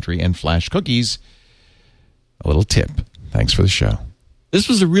whitelist entry and Flash cookies. A little tip. Thanks for the show. This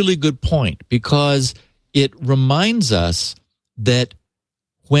was a really good point because it reminds us that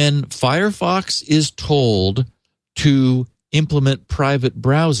when Firefox is told to implement private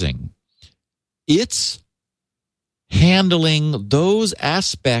browsing, it's handling those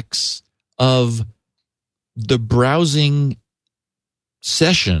aspects of the browsing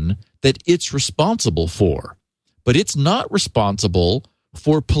session that it's responsible for. But it's not responsible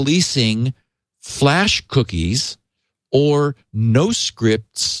for policing Flash cookies or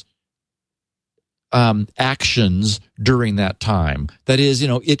NoScript's actions during that time. That is,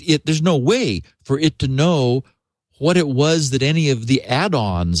 there's no way for it to know what it was that any of the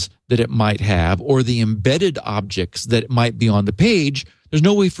add-ons that it might have or the embedded objects that might be on the page, there's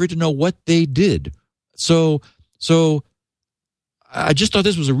no way for it to know what they did. So I just thought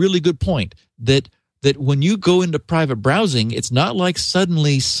this was a really good point, that when you go into private browsing, it's not like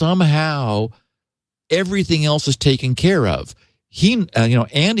suddenly somehow everything else is taken care of.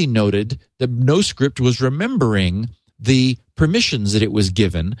 Andy noted that NoScript was remembering the permissions that it was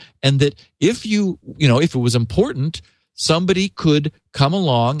given, and that if it was important, somebody could come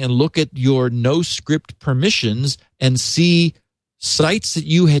along and look at your NoScript permissions and see sites that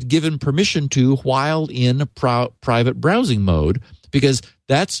you had given permission to while in private browsing mode, because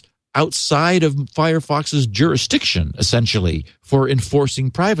that's outside of Firefox's jurisdiction, essentially, for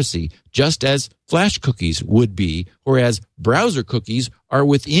enforcing privacy, just as Flash cookies would be, whereas browser cookies are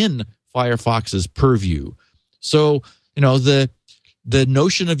within Firefox's purview. So, the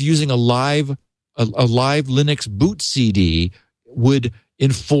notion of using a live Linux boot CD would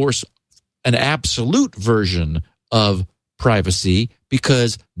enforce an absolute version of privacy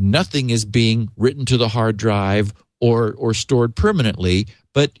because nothing is being written to the hard drive or stored permanently.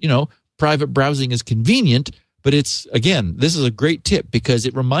 But, private browsing is convenient, but this is a great tip because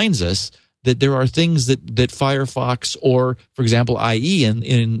it reminds us that there are things that Firefox or, for example, IE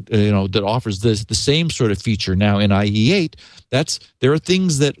that offers the same sort of feature now in IE8. There are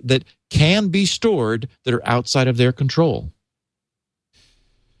things that can be stored that are outside of their control.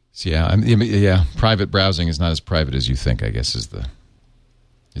 So private browsing is not as private as you think, I guess, is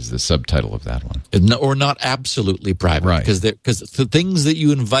the subtitle of that one. Or not absolutely private, right? Because the things that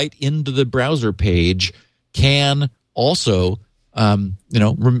you invite into the browser page can also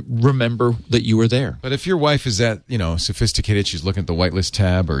remember that you were there. But if your wife is that sophisticated, she's looking at the whitelist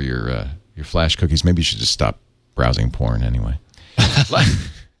tab or your Flash cookies, maybe you should just stop browsing porn anyway.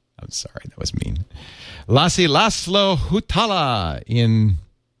 I'm sorry, that was mean. Lassi Laszlo Hutala in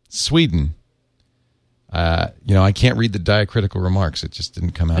Sweden. I can't read the diacritical remarks. It just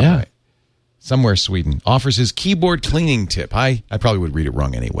didn't come out right. Somewhere Sweden offers his keyboard cleaning tip. I probably would read it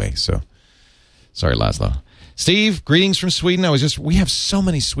wrong anyway, so sorry, Laszlo. Steve, greetings from Sweden. We have so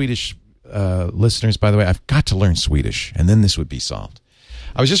many Swedish listeners, by the way. I've got to learn Swedish, and then this would be solved.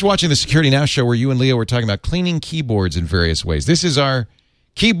 I was just watching the Security Now show where you and Leo were talking about cleaning keyboards in various ways. This is our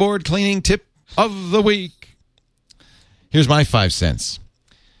keyboard cleaning tip of the week. Here's my 5 cents.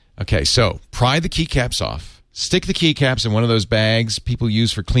 Okay, so pry the keycaps off. Stick the keycaps in one of those bags people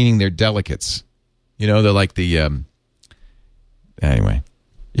use for cleaning their delicates. You know, they're like the... Anyway,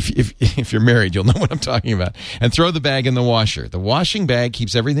 if you're married, you'll know what I'm talking about. And throw the bag in the washer. The washing bag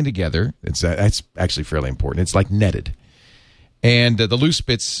keeps everything together. That's actually fairly important. It's like netted. And the loose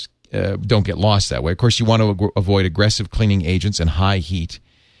bits don't get lost that way. Of course, you want to avoid aggressive cleaning agents and high heat.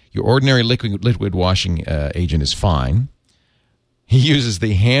 Your ordinary liquid washing agent is fine. He uses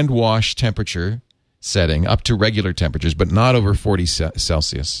the hand wash temperature setting up to regular temperatures, but not over 40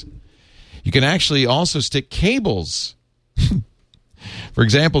 Celsius. You can actually also stick cables. For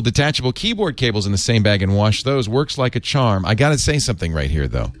example, detachable keyboard cables in the same bag and wash those. Works like a charm. I got to say something right here,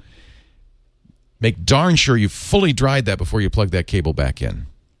 though. Make darn sure you fully dried that before you plug that cable back in.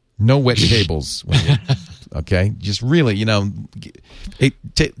 No wet cables. Okay? Just really, it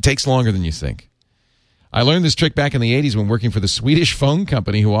takes longer than you think. I learned this trick back in the 80s when working for the Swedish phone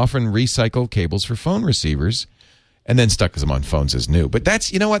company who often recycle cables for phone receivers and then stuck them on phones as new. But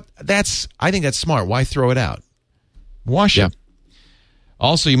that's, you know what? I think that's smart. Why throw it out? Wash it.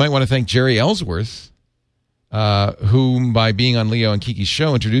 Also, you might want to thank Jerry Ellsworth, whom, by being on Leo and Kiki's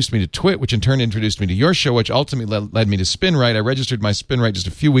show, introduced me to Twit, which in turn introduced me to your show, which ultimately led me to SpinRite. I registered my SpinRite just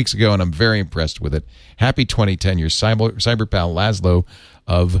a few weeks ago, and I'm very impressed with it. Happy 2010, your cyber pal Laszlo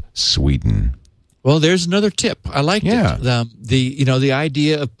of Sweden. Well, there's another tip. I liked it. The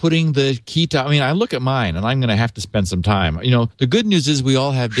idea of putting the key top. I mean, I look at mine, and I'm going to have to spend some time. The good news is we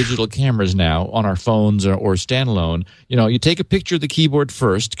all have digital cameras now on our phones or standalone. You take a picture of the keyboard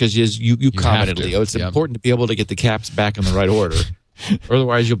first because you commented, Leo. It's important to be able to get the caps back in the right order.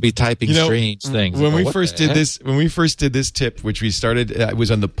 Otherwise, you'll be typing strange things. When we first did this tip, which we started, it was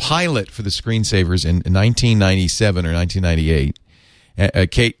on the pilot for the screensavers in 1997 or 1998.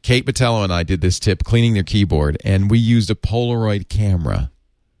 Kate Botello and I did this tip, cleaning their keyboard, and we used a Polaroid camera.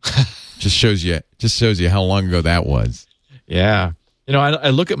 just shows you how long ago that was. Yeah. I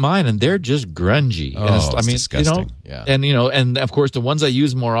look at mine and they're just grungy. Oh, it's disgusting. Yeah. And of course the ones I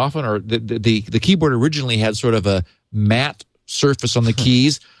use more often are the keyboard originally had sort of a matte surface on the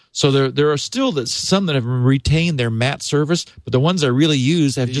keys. So there are still some that have retained their matte surface, but the ones I really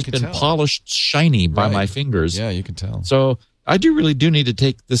use have just been polished shiny by my fingers. Yeah, you can tell. So I really do need to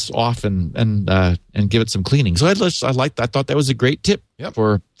take this off and give it some cleaning. So I thought that was a great tip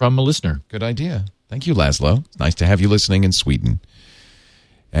from a listener. Good idea. Thank you, Laszlo. It's nice to have you listening in Sweden.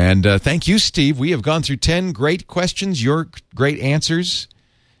 And thank you, Steve. We have gone through 10 great questions, your great answers.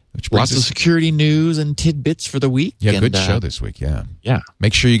 Lots of security news and tidbits for the week. Yeah, good show this week, yeah. Yeah.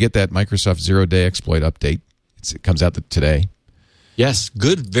 Make sure you get that Microsoft Zero-Day Exploit update. It comes out today. Yes,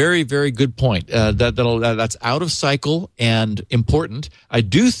 good, very, very good point. That's out of cycle and important. I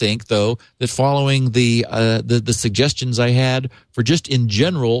do think, though, that following the suggestions I had for just in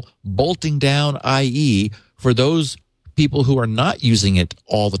general bolting down IE for those people who are not using it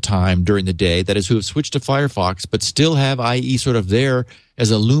all the time during the day, that is, who have switched to Firefox but still have IE sort of there as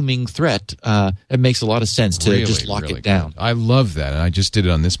a looming threat, it makes a lot of sense to just lock it down. Good. I love that, and I just did it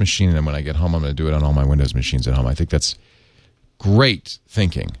on this machine, and then when I get home, I'm going to do it on all my Windows machines at home. I think that's great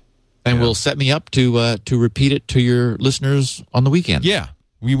thinking. And will set me up to repeat it to your listeners on the weekend. Yeah,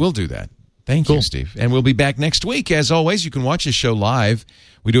 we will do that. Thank you, Steve. And we'll be back next week. As always, you can watch this show live.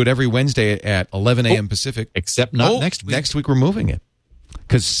 We do it every Wednesday at 11 a.m. Pacific. Except not next week. Next week we're moving it.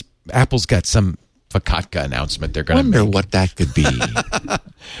 Because Apple's got some Vakatka announcement they're going to make. Wonder what that could be.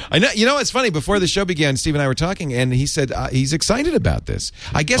 I know. You know, it's funny. Before the show began, Steve and I were talking, and he said he's excited about this.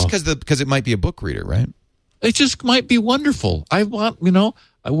 I guess because it might be a book reader, right? It just might be wonderful. I want,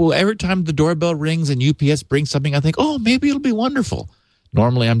 every time the doorbell rings and UPS brings something, I think, maybe it'll be wonderful.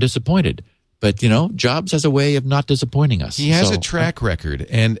 Normally I'm disappointed. But, Jobs has a way of not disappointing us. He has a track record.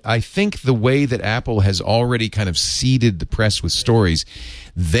 And I think the way that Apple has already kind of seeded the press with stories,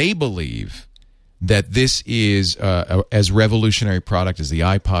 they believe that this is as revolutionary product as the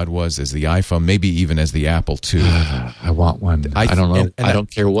iPod was, as the iPhone, maybe even as the Apple II. I want one. I don't know. I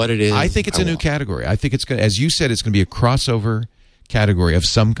don't care what it is. I think it's a new category. I think it's going, as you said, it's going to be a crossover category of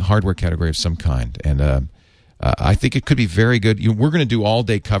some hardware category of some kind. And I think it could be very good. We're going to do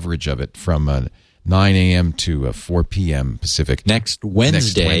all-day coverage of it from 9 a.m. to 4 p.m. Pacific. Next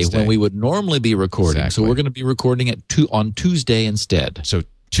Wednesday, when we would normally be recording. Exactly. So we're going to be recording it on Tuesday instead. So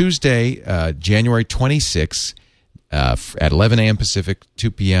Tuesday, January 26th at 11 a.m. Pacific, 2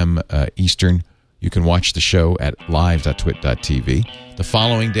 p.m. Eastern. You can watch the show at live.twit.tv. The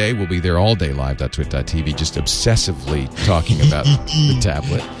following day, we'll be there all day, live.twit.tv, just obsessively talking about the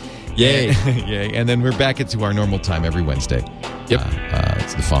tablet. Yay. Yay. And then we're back into our normal time every Wednesday. Yep.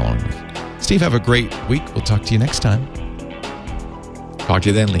 It's the following week. Steve, have a great week. We'll talk to you next time. Talk to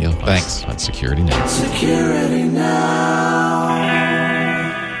you then, Leo. Thanks. On Security Now. Security Now.